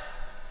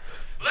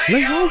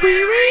 Lay your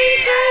weary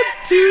head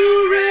to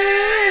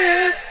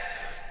rest.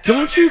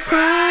 Don't you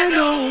cry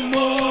no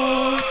more.